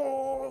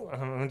 whoa.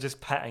 I'm just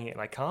patting it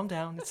like, calm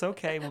down, it's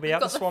okay. We'll be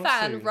out the swamps soon.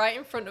 Got the fan right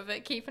in front of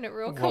it, keeping it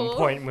real cool. One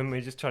point when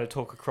we're just trying to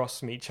talk across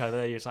from each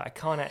other, you're just like, I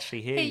can't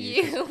actually hear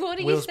you.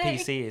 What are Will's you saying?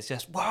 PC is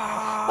just,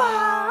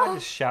 wow,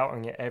 just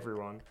shouting at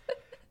everyone.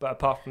 But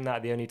apart from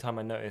that, the only time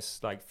I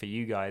noticed, like for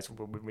you guys,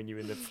 when you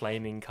were in the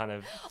flaming kind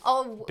of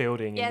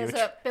building. Yeah, there's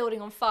a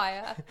building on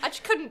fire. I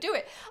just couldn't do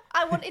it.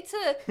 I wanted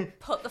to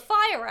put the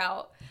fire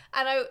out.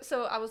 And I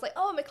was like,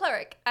 I'm a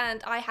cleric.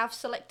 And I have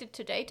selected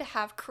today to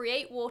have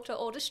create water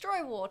or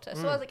destroy water.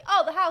 So I was like,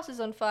 the house is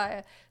on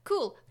fire.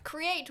 Cool.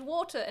 Create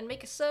water and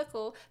make a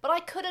circle. But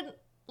I couldn't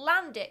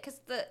land it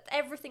because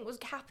everything was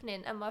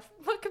happening and my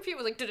computer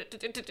was like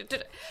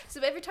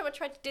so every time I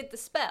tried to did the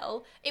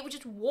spell it would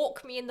just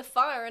walk me in the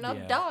fire and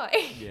I'd die.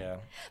 Yeah.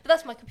 But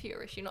that's my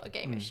computer issue, not a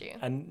game issue.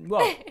 And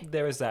well,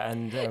 there is that,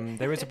 and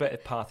there is a bit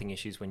of pathing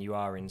issues when you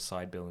are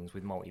inside buildings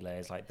with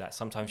multi-layers like that.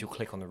 Sometimes you'll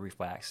click on the roof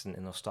by accident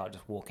and they'll start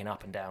just walking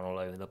up and down all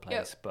over the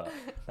place. But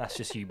that's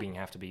just you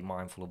have to be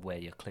mindful of where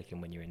you're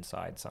clicking when you're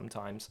inside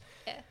sometimes.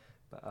 Yeah.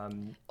 But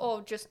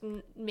or just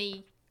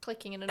me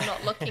clicking and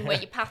not looking where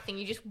you're pathing,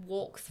 you just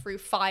walk through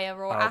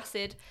fire or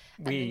acid.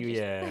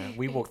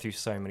 We walk through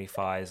so many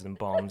fires and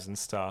bombs and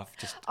stuff,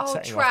 just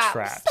setting traps. off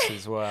traps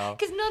as well.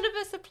 Because none of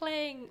us are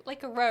playing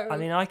like a rogue. I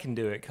mean, I can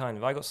do it kind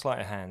of. I got sleight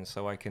of hand,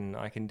 so I can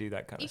do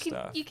that kind of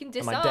stuff. You can And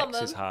disarm my dex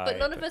them, is high, but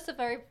none of us are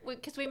very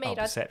because we made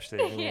our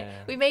perception.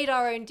 we made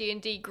our own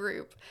D&D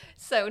group,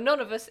 so none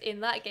of us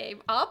in that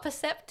game are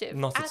perceptive.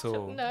 Not at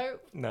all.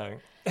 No.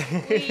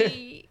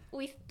 We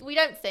We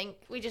don't think,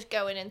 we just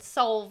go in and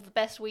solve the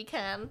best we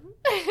can.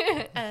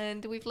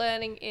 And we've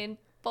learning in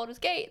Baldur's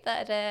Gate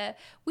that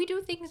we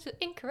do things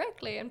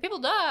incorrectly and people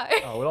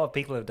die. A lot of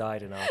people have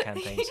died in our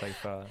campaign so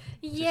far.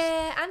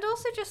 Yeah, and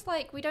also just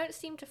like we don't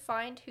seem to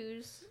find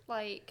who's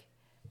like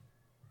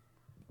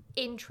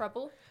in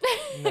trouble.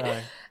 No.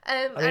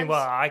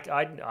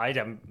 I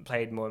haven't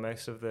played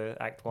most of the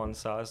Act 1,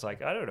 so I was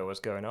like, I don't know what's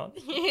going on.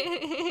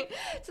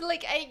 So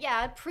like,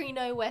 I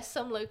pre-know where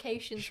some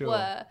locations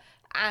were,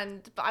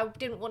 but I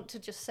didn't want to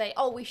just say,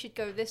 we should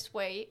go this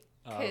way,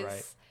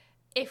 because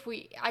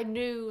I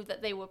knew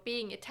that they were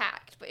being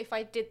attacked, but if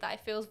I did that, it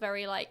feels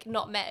very like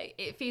not meta.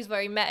 It feels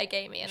very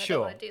metagamey, and I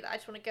don't want to do that. I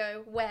just want to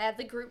go where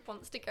the group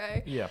wants to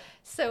go. Yeah.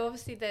 So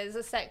obviously there's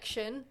a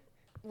section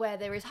where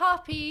there is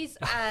harpies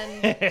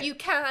and you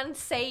can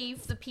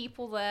save the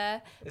people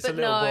there. It's a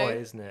little boy,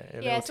 isn't it?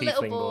 It's a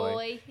little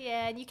boy.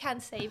 Yeah, and you can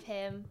save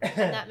him, and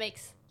that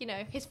makes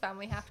his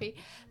family happy.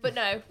 But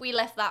no, we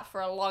left that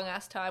for a long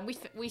ass time.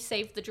 We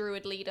saved the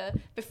druid leader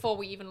before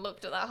we even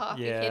looked at that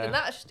harpy kid, and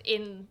that's just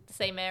in the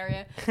same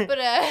area. But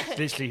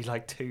literally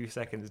like 2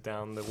 seconds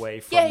down the way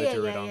from the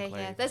druid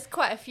enclave. Yeah. There's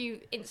quite a few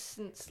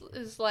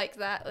instances like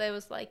that. There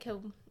was like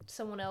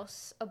someone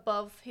else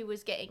above who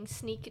was getting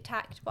sneak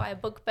attacked by a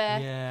bugbear.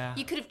 Yeah.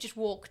 You could have just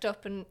walked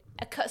up and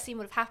a cutscene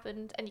would have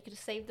happened and you could have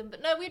saved them.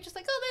 But no, we were just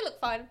like, they look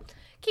fine.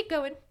 Keep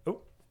going. There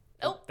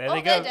they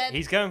go. They're dead.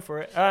 He's going for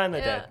it. And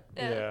they're dead.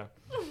 Yeah.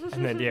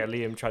 And then,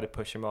 Liam tried to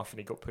push him off and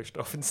he got pushed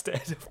off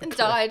instead. And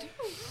died.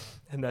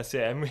 And that's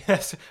it.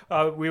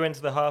 And we went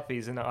to the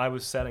harpies and I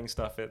was selling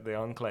stuff at the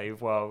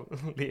enclave while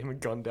Liam had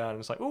gone down. And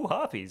it's like,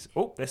 harpies.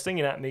 They're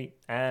singing at me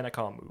and I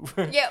can't move.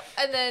 Yep.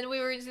 And then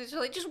we were just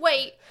like, just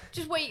wait.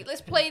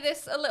 Let's play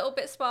this a little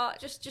bit smart.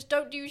 Just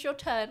don't use your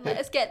turn. Let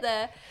us get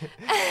there.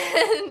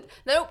 And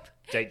nope.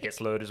 Jake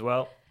gets lured as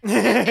well.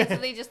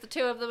 Instantly, just the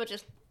two of them are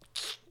just...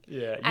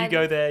 Yeah, you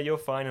go there, you're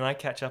fine, and I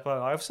catch up.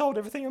 I've sold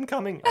everything, I'm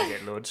coming. I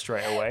get lured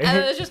straight away. And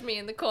then there's just me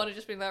in the corner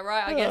just being like,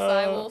 right, I guess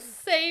I will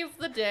save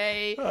the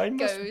day. I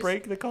must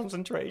break the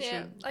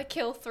concentration. Yeah, I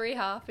kill 3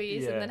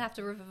 harpies and then have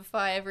to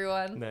revivify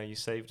everyone. No, you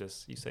saved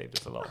us. You saved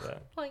us a lot there.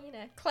 Well,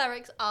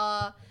 clerics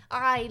are...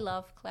 I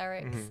love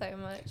clerics so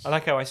much. I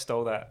like how I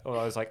stole that. Or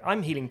I was like,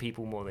 I'm healing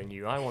people more than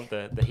you. I want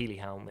the Healy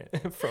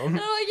helmet from...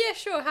 Oh, yeah,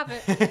 sure, have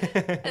it. And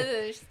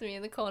then it's just me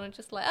in the corner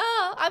just like,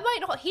 I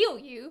might not heal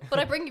you, but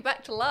I bring you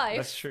back to life.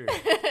 That's true.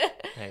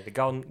 Hey, the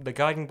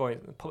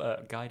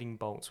guiding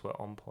bolts were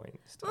on point.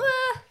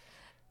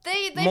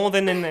 They more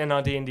than in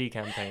our D&D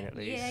campaign, at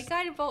least. Yeah,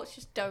 guiding bolts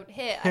just don't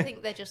hit. I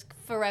think they're just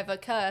forever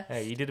cursed.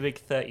 Hey, you did a big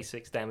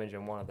 36 damage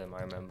on one of them, I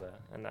remember,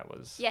 and that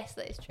was... Yes,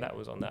 that is true. That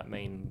was on that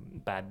main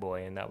bad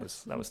boy, and that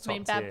was top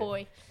main bad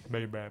boy.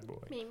 Main bad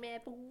boy. Main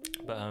bad boy.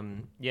 But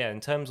in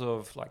terms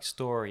of like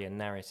story and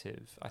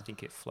narrative, I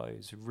think it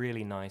flows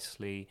really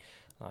nicely.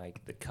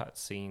 Like the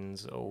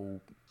cutscenes, all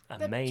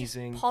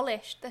amazing. They're just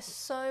polished. They're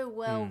so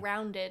well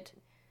rounded.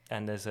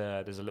 And there's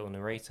a little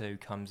narrator who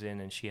comes in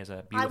and she has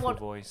a beautiful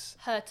voice.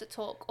 Her to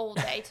talk all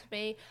day to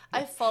me.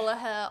 I follow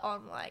her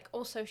on like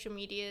all social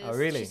medias. Oh,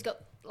 really? She's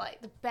got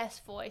like the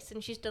best voice,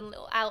 and she's done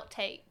little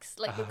outtakes,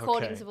 like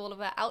recordings of all of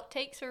her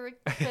outtakes for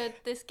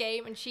this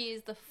game, and she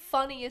is the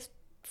funniest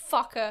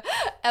fucker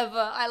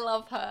ever. I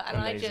love her, and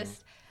amazing.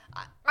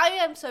 I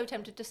am so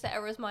tempted to set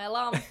her as my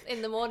alarm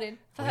in the morning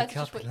for her to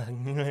just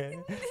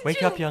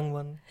wake up, young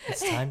one.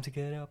 It's time to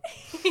get up.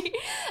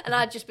 And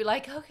I'd just be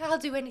like, okay, I'll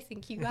do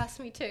anything you ask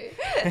me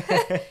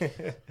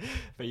to.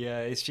 But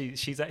yeah,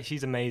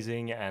 she's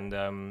amazing,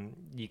 and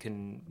you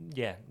can,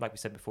 like we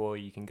said before,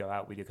 you can go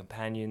out with your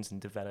companions and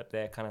develop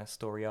their kind of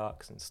story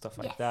arcs and stuff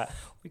like that.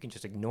 We can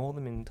just ignore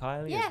them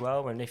entirely as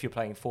well. And if you're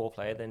playing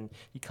 4-player, then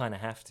you kind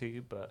of have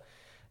to, but.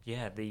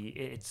 yeah,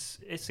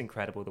 it's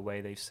incredible the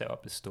way they've set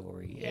up the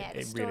story. Yeah,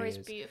 the story story is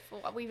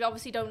beautiful. We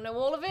obviously don't know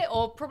all of it,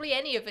 or probably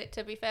any of it,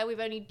 to be fair. We've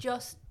only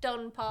just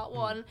done part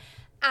one,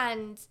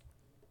 and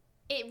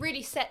it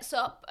really sets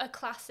up a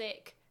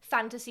classic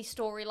fantasy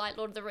story like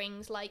Lord of the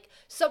Rings. Like,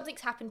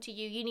 something's happened to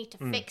you, you need to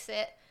fix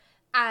it,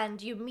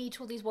 and you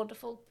meet all these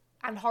wonderful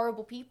and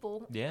horrible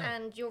people,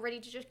 and you're ready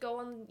to just go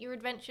on your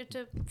adventure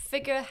to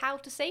figure how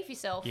to save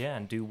yourself. Yeah,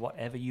 and do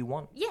whatever you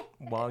want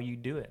while you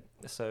do it.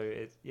 So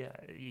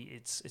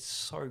it's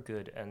so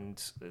good. And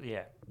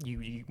yeah,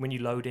 you when you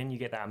load in, you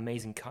get that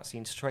amazing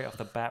cutscene straight off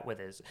the bat where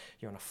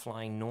you're on a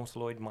flying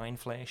Nautiloid mind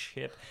flayer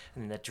ship,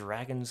 and then the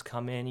dragons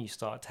come in, you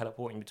start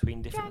teleporting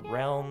between different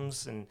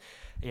realms, and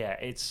yeah,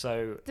 it's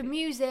so... The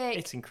music.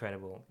 It's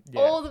incredible. Yeah.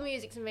 All the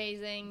music's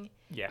amazing.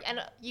 Yeah. And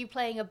you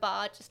playing a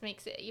bard just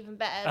makes it even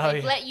better. Oh,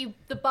 They let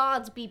the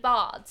bards be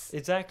bards.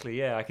 Exactly,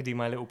 yeah. I could do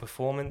my little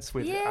performance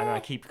with, and I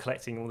keep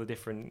collecting all the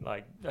different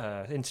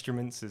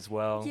instruments as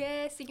well.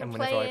 Yeah, so you can and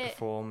play whenever I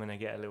perform, and I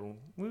get a little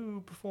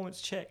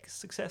performance check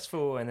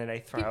successful, and then they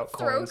throw People out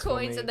throw coins, for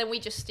me. and then we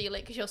just steal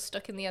it because you're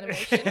stuck in the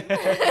animation.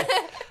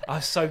 I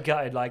was so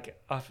gutted,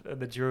 like after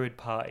the druid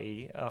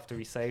party, after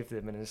we saved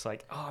them, and it's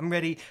like, oh, I'm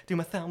ready, do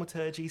my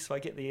thaumaturgy, so I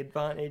get the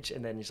advantage,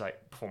 and then it's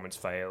like performance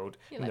failed,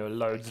 and there were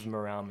loads of them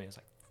around me. I was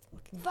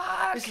like,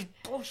 fuck, this is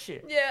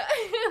bullshit. Yeah.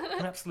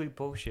 An absolute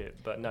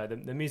bullshit. But no,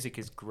 the music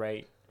is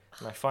great.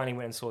 And I finally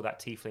went and saw that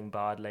tiefling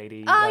bard lady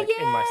in my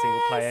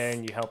single player,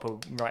 and you help her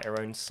write her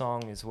own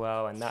song as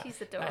well, and that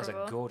is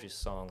a gorgeous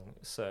song.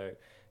 So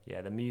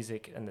yeah, the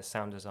music and the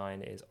sound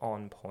design is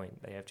on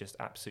point. They have just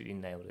absolutely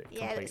nailed it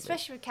completely.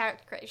 Especially with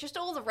character creation. It's just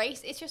all the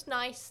race. It's just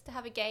nice to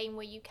have a game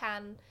where you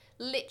can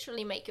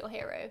literally make your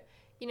hero.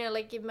 You know,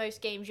 like in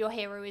most games, your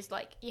hero is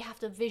like, you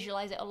have to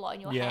visualize it a lot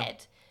in your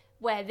head.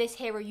 Where this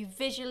hero, you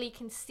visually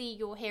can see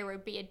your hero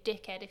be a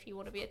dickhead if you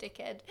want to be a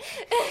dickhead.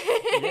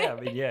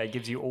 It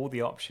gives you all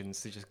the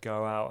options to just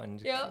go out and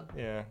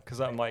because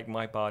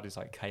my bard is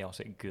like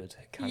chaotic good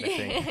kind of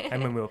thing.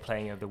 And when we were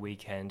playing over the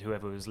weekend,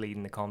 whoever was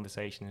leading the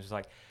conversation was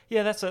like,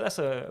 yeah, that's a you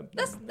answer.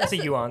 That's a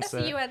you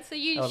answer. That's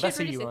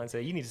a you answer.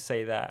 You need to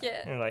say that.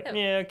 Yeah. And we're like,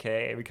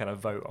 okay. We kind of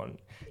vote on,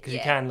 because you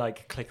can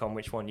like click on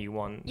which one you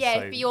want. Yeah,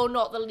 if you're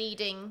not the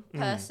leading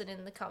person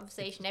in the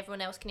conversation,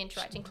 everyone else can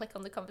interact and click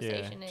on the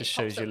conversation. Yeah, and just it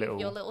shows pops up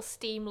your little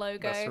Steam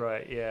logo. That's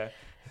right, yeah.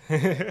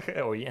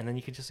 And then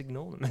you can just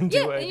ignore them and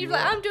do whatever and you're you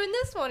like, want. I'm doing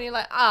this one. You're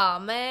like, ah,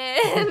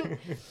 man.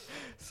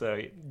 So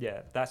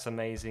yeah, that's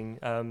amazing.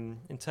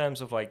 In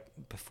terms of like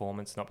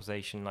performance and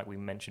optimization, like we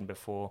mentioned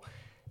before,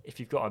 if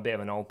you've got a bit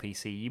of an old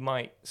PC, you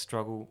might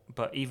struggle.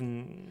 But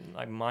even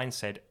like mine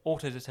said,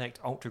 auto detect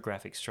ultra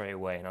graphics straight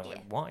away, and I was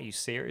like, "What? Are you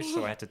serious?"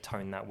 So I had to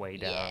tone that way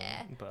down.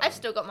 Yeah, but, I've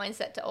still got mine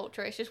set to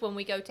ultra. It's just when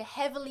we go to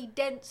heavily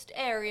dense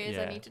areas,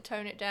 I need to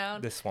tone it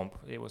down. The swamp,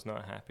 it was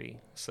not happy.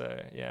 So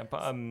yeah,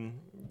 but I'm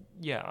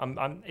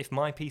if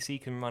my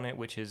PC can run it,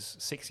 which is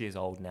 6 years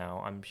old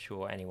now, I'm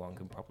sure anyone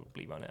can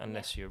probably run it,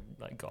 unless you're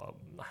like got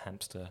a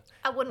hamster.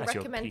 I wouldn't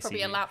recommend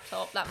probably a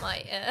laptop. That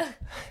might.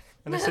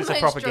 Unless it's a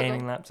proper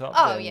gaming laptop,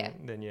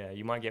 then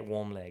you might get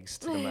warm legs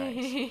to the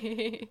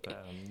max.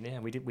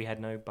 But we had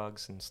no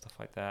bugs and stuff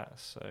like that,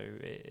 so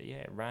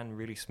it ran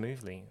really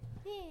smoothly.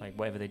 Like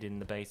whatever they did in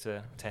the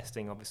beta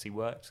testing obviously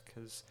worked,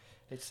 because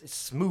it's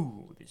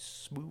smooth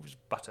as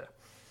butter.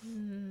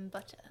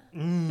 Butter.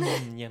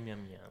 Yum yum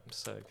yum.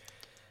 So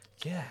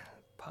yeah,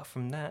 apart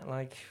from that,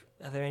 like,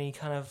 are there any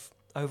kind of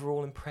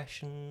overall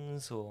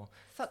impressions or...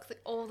 Fuck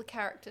all the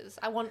characters.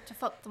 I want to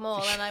fuck them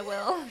all, and I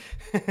will.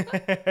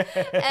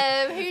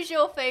 Who's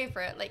your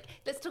favourite? Like,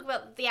 let's talk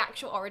about the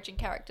actual origin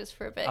characters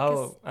for a bit.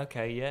 Oh,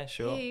 okay, yeah,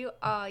 sure. Who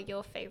are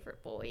your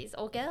favourite boys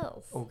or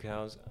girls? All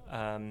girls.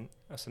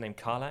 What's her name?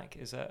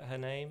 Karlak, is that her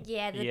name?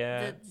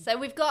 Yeah. So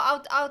we've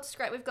got, I'll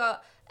describe, we've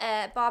got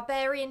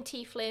Barbarian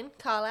Tieflin,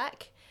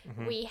 Karlak.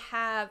 Mm-hmm. We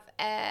have,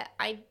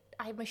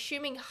 I'm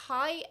assuming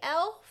High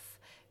Elf,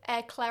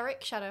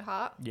 Cleric,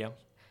 Shadowheart. Yeah.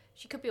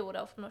 She could be Old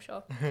Elf, I'm not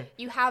sure.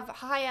 You have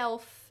High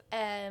Elf,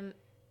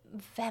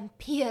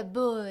 Vampire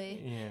Boy,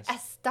 yes.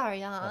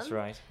 Astarion. That's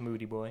right,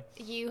 Moody Boy.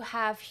 You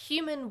have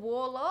Human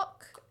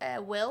Warlock,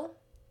 Will.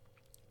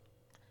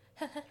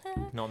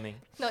 Not me.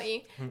 Not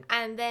you.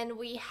 And then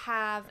we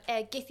have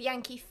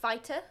Githyanki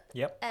Fighter.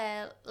 Yep.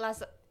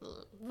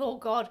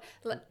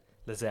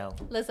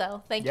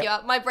 Lazelle, thank you.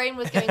 My brain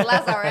was going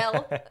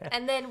Lazarel.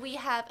 And then we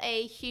have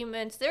a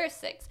human, so there are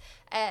 6,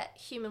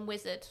 human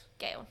wizard,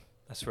 Gale.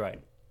 That's right.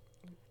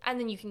 And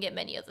then you can get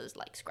many others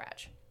like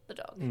Scratch, the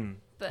dog.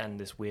 And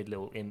this weird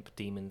little imp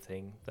demon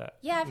thing that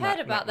I've heard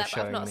about that,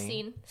 but I've not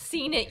seen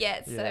it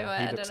yet, so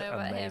I don't know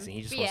about amazing. him.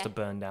 He just wants to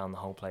burn down the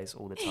whole place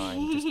all the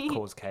time, just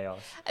cause chaos.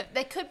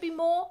 There could be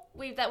more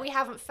that we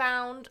haven't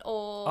found,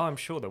 or I'm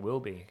sure there will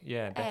be.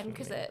 Yeah, definitely.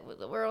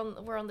 Because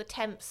we're on the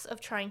temps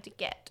of trying to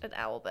get an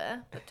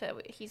owlbear,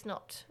 but he's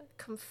not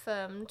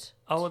confirmed.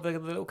 Oh, the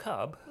little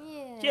cub.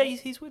 Yeah,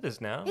 he's with us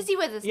now. Is he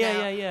with us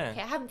now? Yeah.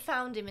 Okay, I haven't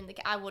found him in the.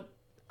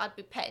 I'd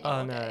be petting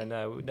him.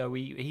 Oh no,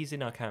 he's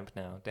in our camp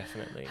now,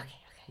 definitely. Okay.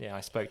 Yeah,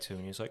 I spoke to him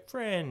and he was like,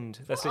 friend.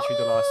 That's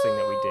literally the last thing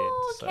that we did.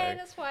 Okay, So,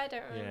 that's why I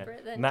don't remember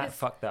it then. Matt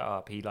fucked that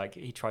up. He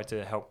tried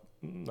to help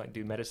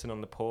do medicine on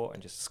the port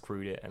and just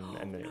screwed it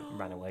and it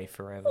ran away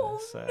forever.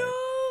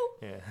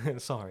 Yeah,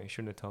 sorry,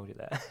 shouldn't have told you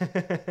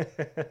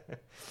that.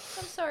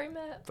 I'm sorry,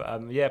 Matt.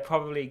 But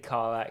probably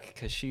Karlak,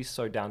 because she's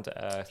so down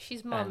to earth.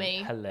 She's mommy.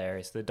 And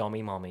hilarious. The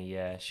Dommy mommy,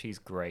 yeah, she's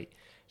great.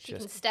 She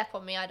can step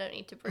on me, I don't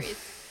need to breathe.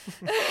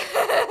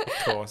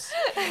 Of course.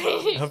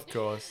 Of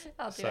course.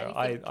 I'll do so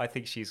anything. I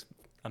think she's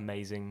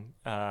amazing.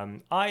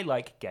 I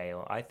like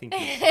Gale. I think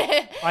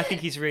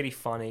he's really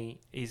funny.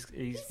 He's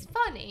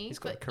funny. He's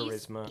got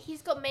charisma.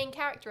 He's got main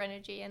character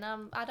energy, and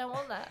I don't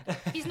want that.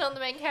 He's not the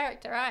main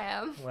character. I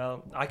am.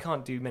 Well, I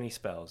can't do many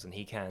spells, and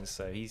he can,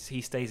 so he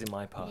stays in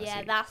my party.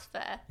 Yeah, that's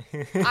fair.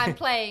 I'm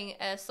playing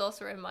a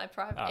sorcerer in my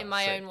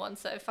own one,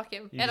 so fuck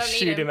him. You I don't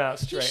just need shoot him out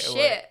straight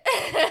away.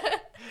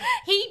 Shit.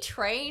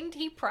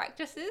 He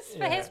practices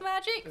for his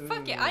magic.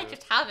 Fuck it, I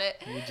just have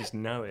it. You just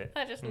know it.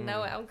 I just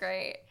know it. I'm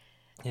great.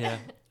 Yeah,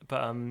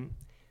 but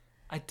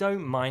I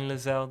don't mind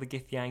Lizelle, the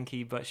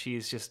Githyanki, but she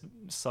is just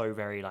so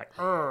very like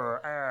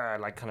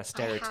kind of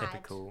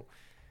stereotypical.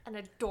 An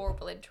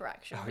adorable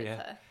interaction with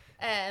her.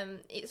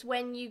 It's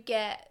when you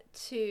get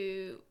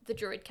to the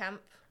druid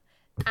camp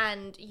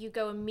and you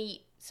go and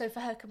meet. So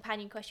for her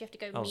companion quest, you have to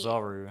go meet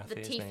Zoru, the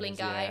tiefling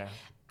guy. Yeah.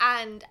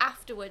 And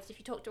afterwards, if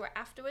you talk to her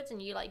afterwards and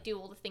you like do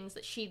all the things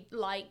that she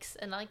likes,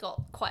 and I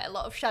got quite a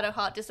lot of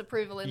Shadowheart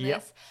disapproval in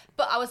this,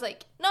 but I was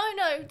like, no,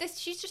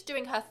 she's just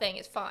doing her thing.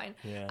 It's fine.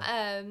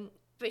 Yeah.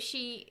 But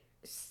she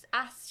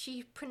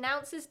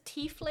pronounces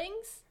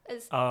tieflings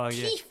as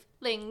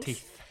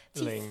tieflings.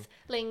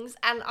 Tieflings,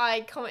 and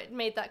I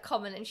made that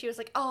comment, and she was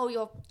like, "Oh,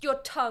 your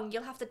tongue,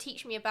 you'll have to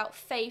teach me about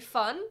Fey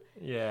fun."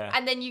 Yeah.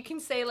 And then you can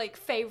say like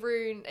Fey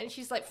rune, and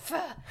she's like,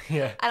 "Fuh."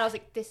 Yeah. And I was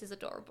like, "This is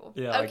adorable."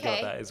 Yeah, okay, I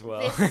got that as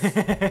well.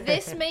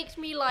 This makes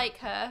me like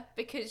her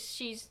because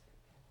she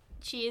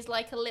is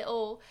like a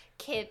little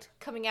kid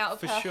coming out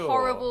of her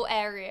horrible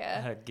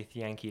area. Her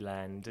Githyanki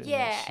land. And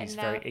she's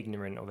and very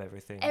ignorant of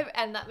everything.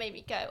 And that made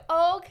me go,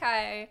 oh,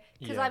 okay.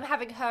 Because Yeah. I'm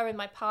having her in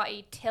my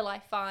party till I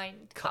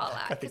find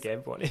Karlak. I think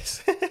everyone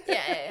is.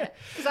 Yeah.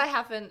 Because I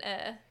haven't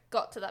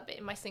got to that bit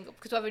in my single,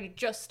 because I've only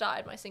just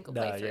started my single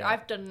playthrough. Yeah.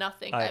 I've done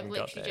nothing. I I've haven't got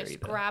literally there just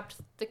either. grabbed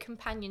the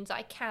companions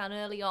I can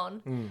early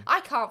on. I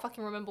can't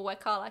fucking remember where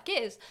Karlak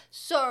is.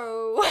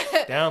 So...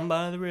 Down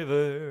by the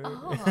river.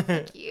 Oh,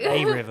 thank you.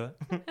 A river.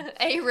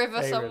 A river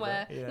A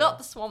somewhere. river, yeah. Not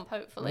the swamp,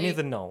 hopefully. Near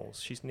the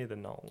knolls. She's near the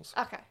knolls.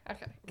 Okay.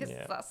 Because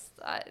that's...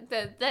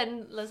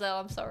 then,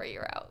 Lizelle, I'm sorry,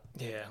 you're out.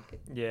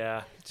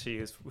 Yeah.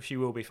 She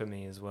will be for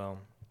me as well.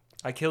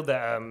 I killed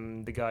that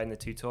the guy in the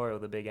tutorial,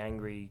 the big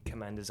angry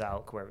Commander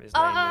Zalk, wherever his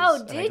name is.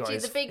 Oh, did you?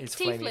 The big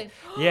tiefling.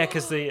 Yeah,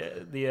 because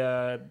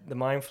the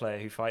Mind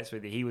Flayer who fights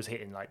with you, he was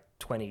hitting like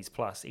 20s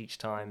plus each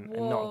time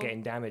and not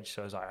getting damaged.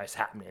 So I was like, it's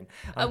happening.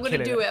 I'm going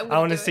to do it. I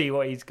want to see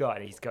what he's got.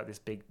 And he's got this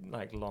big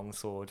like long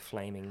sword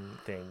flaming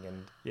thing.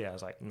 And yeah, I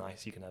was like,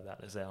 nice, you can have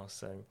that, Lizelle.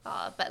 So. Oh,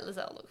 I bet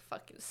Lizelle look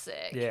fucking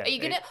sick. Yeah, Are you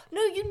going to...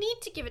 No, you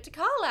need to give it to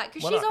Karlak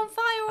because she's on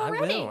fire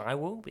already. I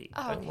will be.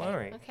 Oh, Don't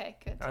worry. Okay,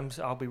 good.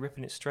 I'll be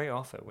ripping it straight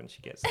off her when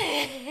she gets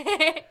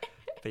it.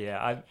 But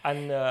yeah,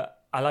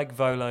 I like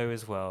Volo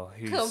as well.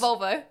 Who's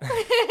Volvo.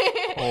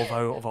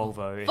 or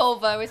Volvo.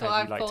 Volvo is what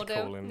I've like called to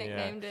call him,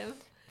 nicknamed him.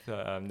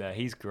 So, no,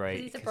 he's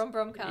great. He's a brom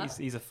car.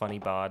 He's a funny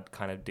bard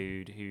kind of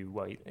dude who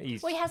he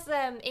has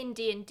in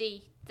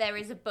D&D. There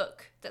is a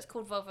book that's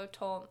called Volvo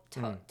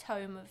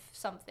Tome of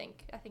something.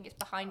 I think it's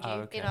behind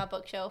you in our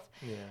bookshelf.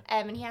 Yeah.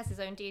 And he has his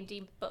own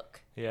D&D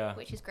book. Yeah.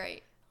 Which is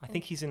great. I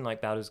think he's in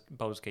like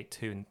Baldur's Gate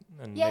 2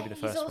 and yeah, maybe the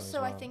first one as well. he's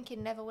also I think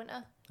in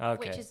Neverwinter,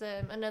 which is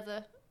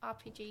another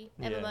RPG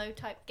MMO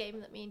type game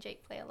that me and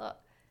Jake play a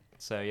lot.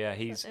 So yeah,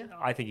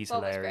 I think he's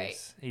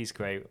hilarious. Great. He's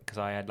great because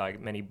I had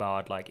like many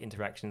bard like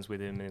interactions with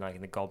him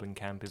in the Goblin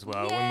camp as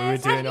well yes, when we were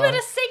doing you had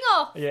a sing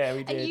off. Yeah,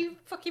 we did. And you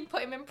fucking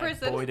put him in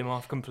prison. I buoyed him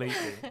off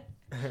completely.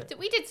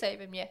 We did save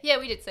him, yeah. Yeah,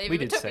 we did save him. We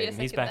did save him.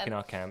 He's back in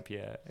our camp.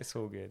 Yeah, it's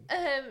all good.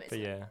 But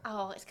yeah.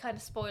 Oh, it's kind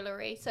of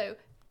spoilery. So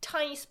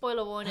tiny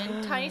spoiler warning.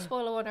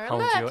 Hold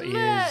Alert, your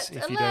ears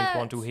if you don't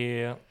want to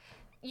hear.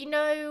 You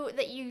know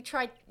that you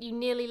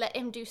nearly let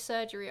him do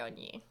surgery on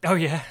you. Oh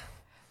yeah.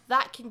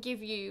 That can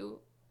give you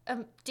a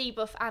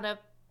debuff and a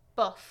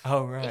buff.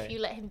 Oh right. If you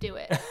let him do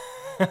it.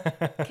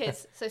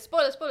 Because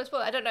spoiler.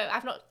 I don't know.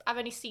 I've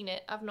only seen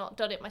it. I've not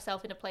done it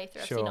myself in a playthrough.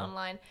 I've seen it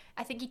online.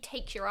 I think he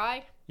takes your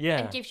eye. Yeah.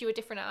 And gives you a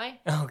different eye.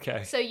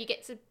 Okay. So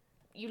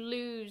you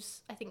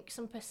lose, I think,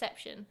 some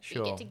perception. Sure.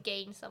 You get to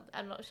gain something.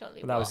 I'm not sure.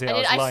 Well, that was it.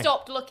 I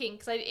stopped looking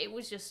because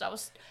I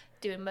was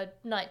doing my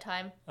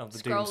nighttime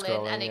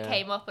scrolling and it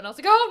came up and I was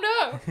like,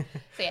 oh no.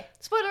 So yeah,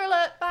 spoiler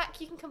alert,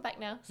 back. You can come back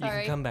now.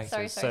 Sorry. You can come back.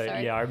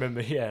 Sorry. Yeah, I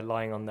remember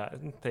lying on that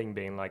thing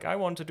being like, I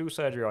want to do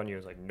surgery on you. I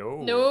was like,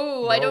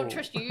 no, I don't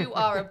trust you. You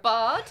are a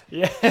bard.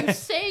 Yeah. You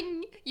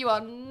sing. You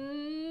are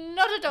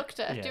not a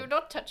doctor. Yeah. Do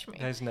not touch me.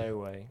 There's no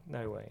way.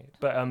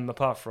 But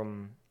apart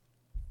from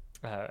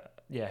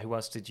who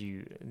else did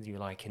you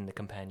like in the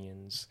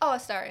companions? Oh,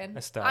 Astarion.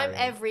 I'm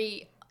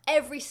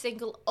every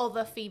single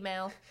other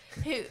female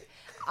who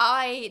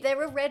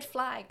there are red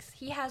flags.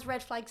 He has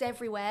red flags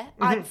everywhere.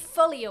 I'm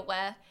fully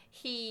aware.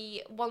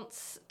 He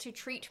wants to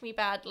treat me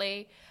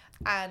badly,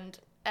 and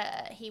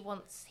he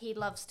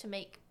loves to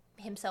make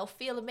himself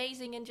feel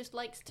amazing and just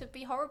likes to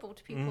be horrible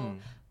to people.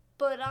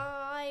 But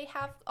I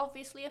have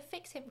obviously a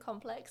fix him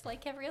complex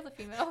like every other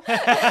female.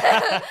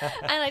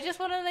 And I just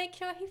want to make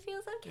sure he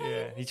feels okay.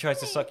 Yeah, he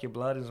tries to suck your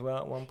blood as well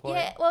at one point.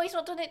 Yeah, well, he's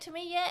not done it to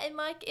me yet in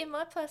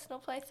my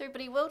personal playthrough,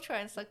 but he will try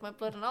and suck my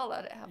blood, and I'll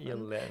let it happen. You'll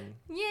let him.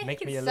 Yeah,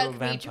 make he me can a little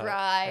suck me vampire.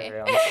 dry.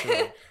 Yeah, I'm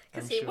sure.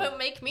 Because he won't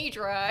make me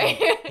dry.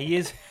 He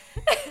is.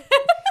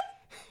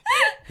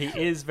 He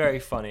is very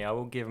funny. I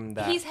will give him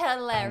that. He's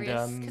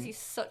hilarious because he's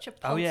such a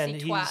poncy and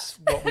twat. he's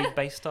what we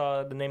based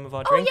the name of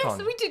our drink on. Oh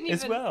yes, we didn't even.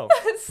 As well.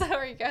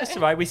 Sorry, guys. That's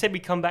all right. We said we'd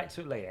come back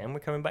to it later, and we're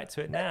coming back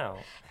to it now.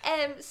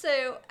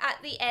 So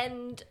at the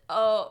end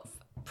of,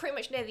 pretty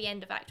much near the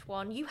end of Act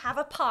 1, you have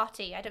a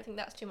party. I don't think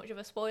that's too much of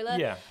a spoiler.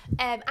 Yeah.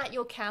 At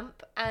your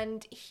camp,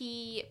 and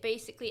he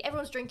basically,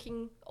 everyone's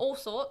drinking all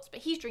sorts, but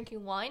he's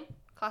drinking wine.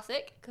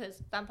 Classic,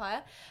 because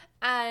vampire.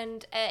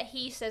 And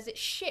he says it's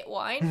shit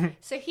wine,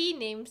 so he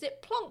names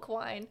it plonk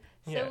wine.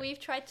 So we've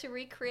tried to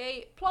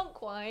recreate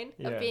plonk wine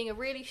of being a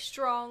really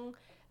strong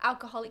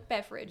alcoholic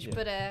beverage.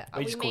 But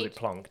he just calls it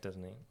plonk,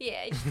 doesn't he?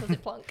 Yeah, he just calls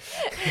it plonk.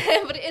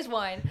 But it is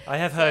wine. I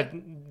have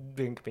heard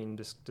drink being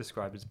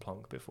described as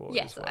plonk before.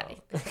 Yes, as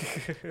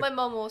well. My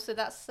mum also.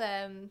 That's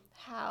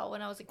how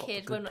when I was a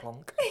kid.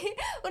 Plonk.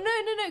 Well,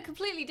 no,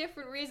 completely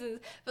different reasons.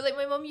 But like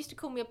my mum used to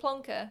call me a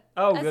plonker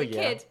as a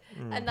kid,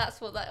 and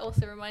that's what that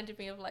also reminded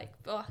me of. Like,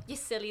 oh, you're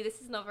silly.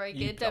 This is not very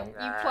good. Don't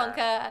you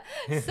plonker?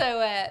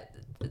 So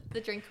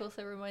the drink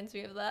also reminds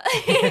me of that.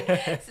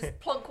 It's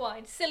plonk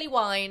wine, silly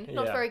wine,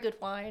 not very good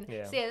wine.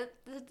 Yeah. So yeah,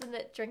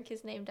 the drink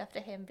is named after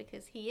him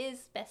because he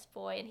is best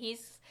boy, and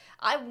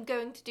I'm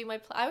going to do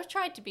I was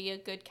trying to be a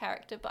good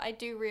character, but I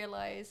do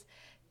realise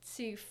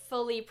to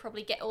fully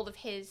probably get all of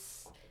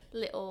his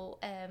little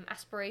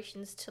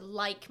aspirations to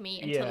like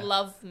me and to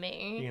love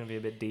me. You're gonna be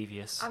a bit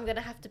devious. I'm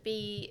gonna have to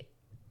be.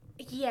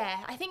 Yeah,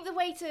 I think the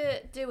way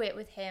to do it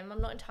with him, I'm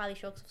not entirely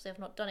sure because obviously I've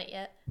not done it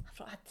yet. I've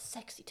not had the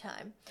sexy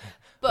time,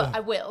 but I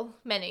will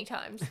many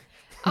times.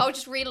 I'll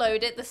just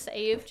reload it, the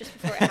save, just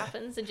before it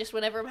happens, and just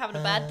whenever I'm having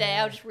a bad day,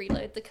 I'll just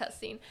reload the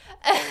cutscene.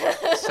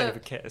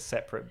 Save a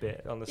separate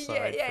bit on the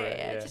side for it.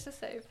 Yeah, just a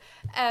save.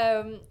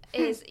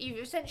 Is you've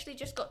essentially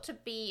just got to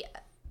be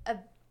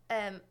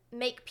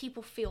make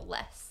people feel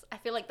less. I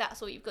feel like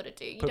that's all you've got to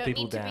do. You Put don't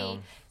people need to down.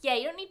 be. Yeah,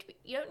 you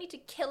don't need to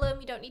kill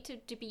them. You don't need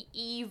to be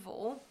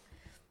evil.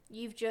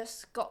 You've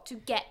just got to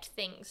get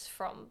things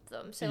from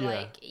them. So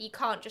like you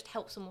can't just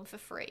help someone for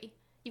free.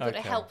 You've got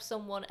to help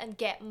someone and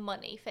get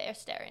money for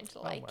Asterion to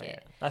like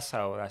it. Yeah. That's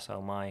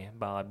how my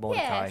bard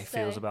Mordecai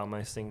feels about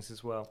most things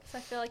as well. So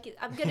I feel like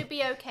I'm going to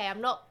be okay.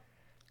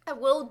 I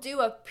will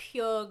do a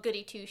pure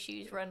goody two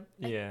shoes run.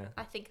 Yeah.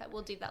 I think I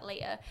will do that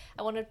later.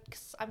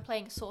 Cause I'm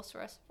playing a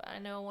sorceress, but I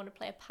know I want to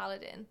play a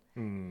paladin.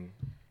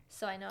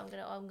 So I know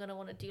I'm gonna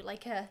want to do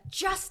like a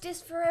justice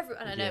for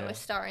everyone. And I know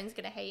Astarion's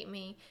gonna hate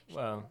me.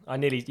 Well, I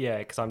nearly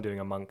because I'm doing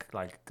a monk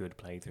like good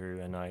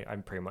playthrough, and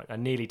I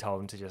nearly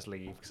told him to just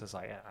leave because I was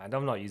like,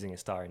 I'm not using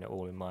Astarion at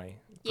all in my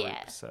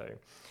group, so.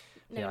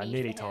 No I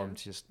nearly told him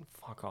to just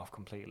fuck off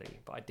completely,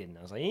 but I didn't.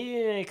 I was like,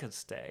 he could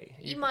stay.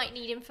 You might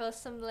need him for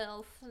some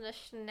little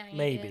shenanigans.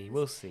 Maybe,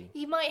 we'll see.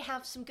 He might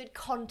have some good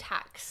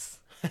contacts.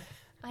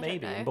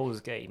 Maybe, in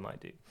Baldur's Gate he might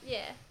do.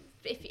 Yeah,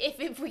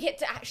 if we get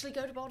to actually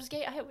go to Baldur's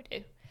Gate, I hope we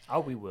do. Oh,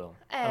 we will.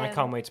 And I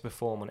can't wait to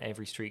perform on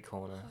every street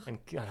corner and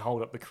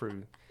hold up the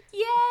crew.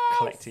 Yes!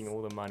 Collecting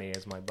all the money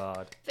as my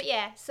bard. But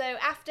yeah, so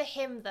after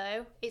him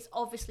though, it's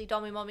obviously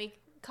Dommy Mommy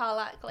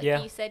Karlak, like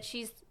you said.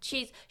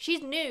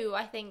 She's new,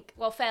 I think.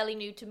 Well, fairly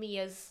new to me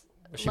as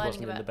she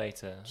wasn't in the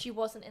beta. She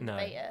wasn't in the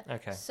beta.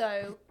 Okay.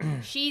 So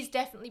she's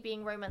definitely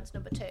being romance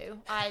number 2.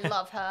 I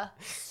love her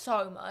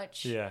so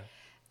much. Yeah.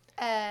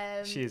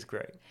 She is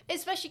great.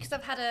 Especially because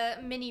I've had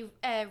a mini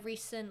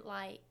recent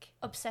like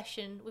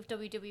obsession with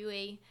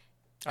WWE.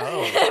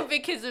 Oh.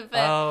 Because of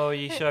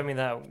you showed me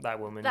that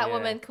woman. That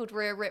woman called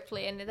Rhea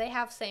Ripley, and they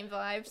have same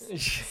vibes.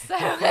 So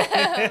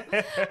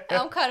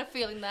I'm kind of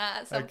feeling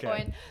that at some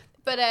point.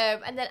 But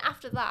and then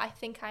after that, I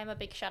think I'm a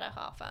big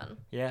Shadowheart fan.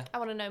 Yeah. I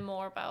want to know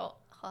more about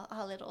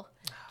her little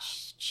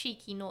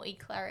cheeky, naughty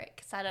cleric,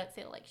 because I don't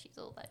feel like she's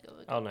all that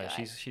good. Oh no,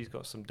 she's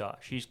got some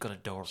dark. She's got a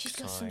dark side. She's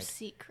got some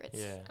secrets,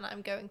 and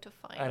I'm going to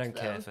find them. I don't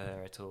care for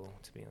her at all,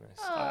 to be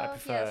honest. Oh,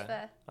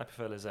 I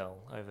prefer Lizelle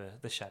over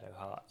the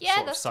Shadowheart.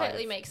 Yeah, that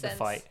totally makes sense. The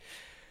fight.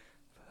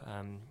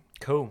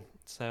 Cool.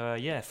 So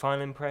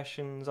final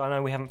impressions. I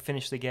know we haven't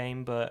finished the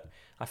game, but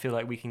I feel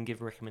like we can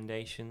give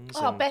recommendations.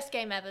 Oh, best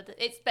game ever!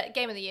 It's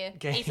game of the year,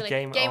 easily.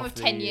 Game of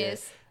 10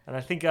 years. And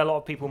I think a lot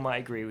of people might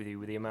agree with you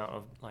with the amount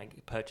of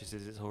like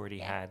purchases it's already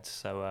had.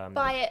 So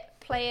buy it,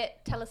 play it,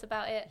 tell us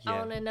about it. I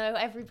want to know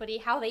everybody,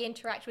 how they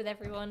interact with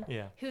everyone,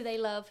 who they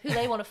love, who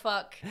they want to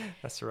fuck.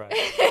 That's right.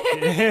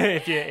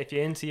 If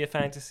you're into your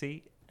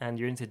fantasy and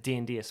you're into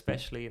D&D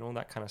especially and all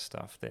that kind of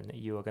stuff, then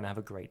you are going to have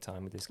a great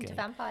time with this Into game.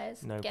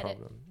 vampires. No Get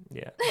problem.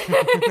 Yeah.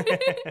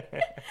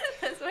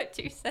 That's my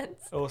 2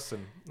 cents.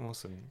 Awesome.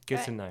 Good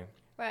Right. to know.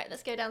 Right,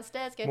 let's go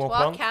downstairs, go More to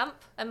our plonk? camp,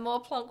 and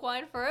more plonk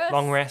wine for us.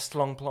 Long rest,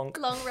 long plonk.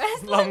 Long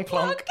rest, Long long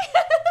plonk.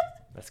 plonk.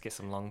 Let's get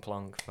some long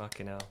plonk.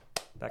 Fucking hell.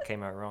 That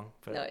came out wrong.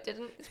 But No, it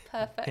didn't. It's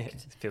perfect.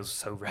 it feels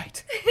so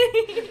right.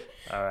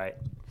 All right.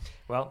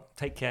 Well,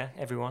 take care,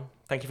 everyone.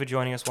 Thank you for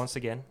joining us once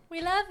again.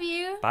 We love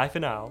you. Bye for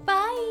now.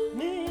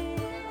 Bye.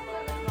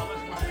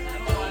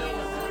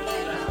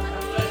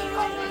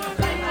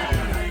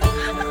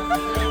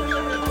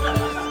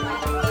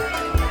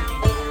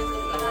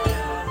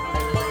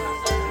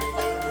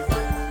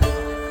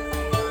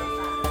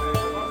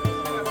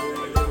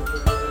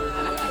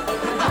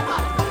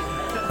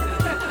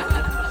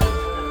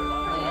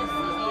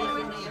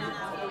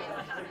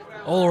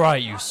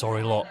 Alright, you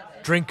sorry lot.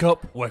 Drink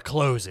up, we're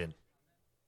closing.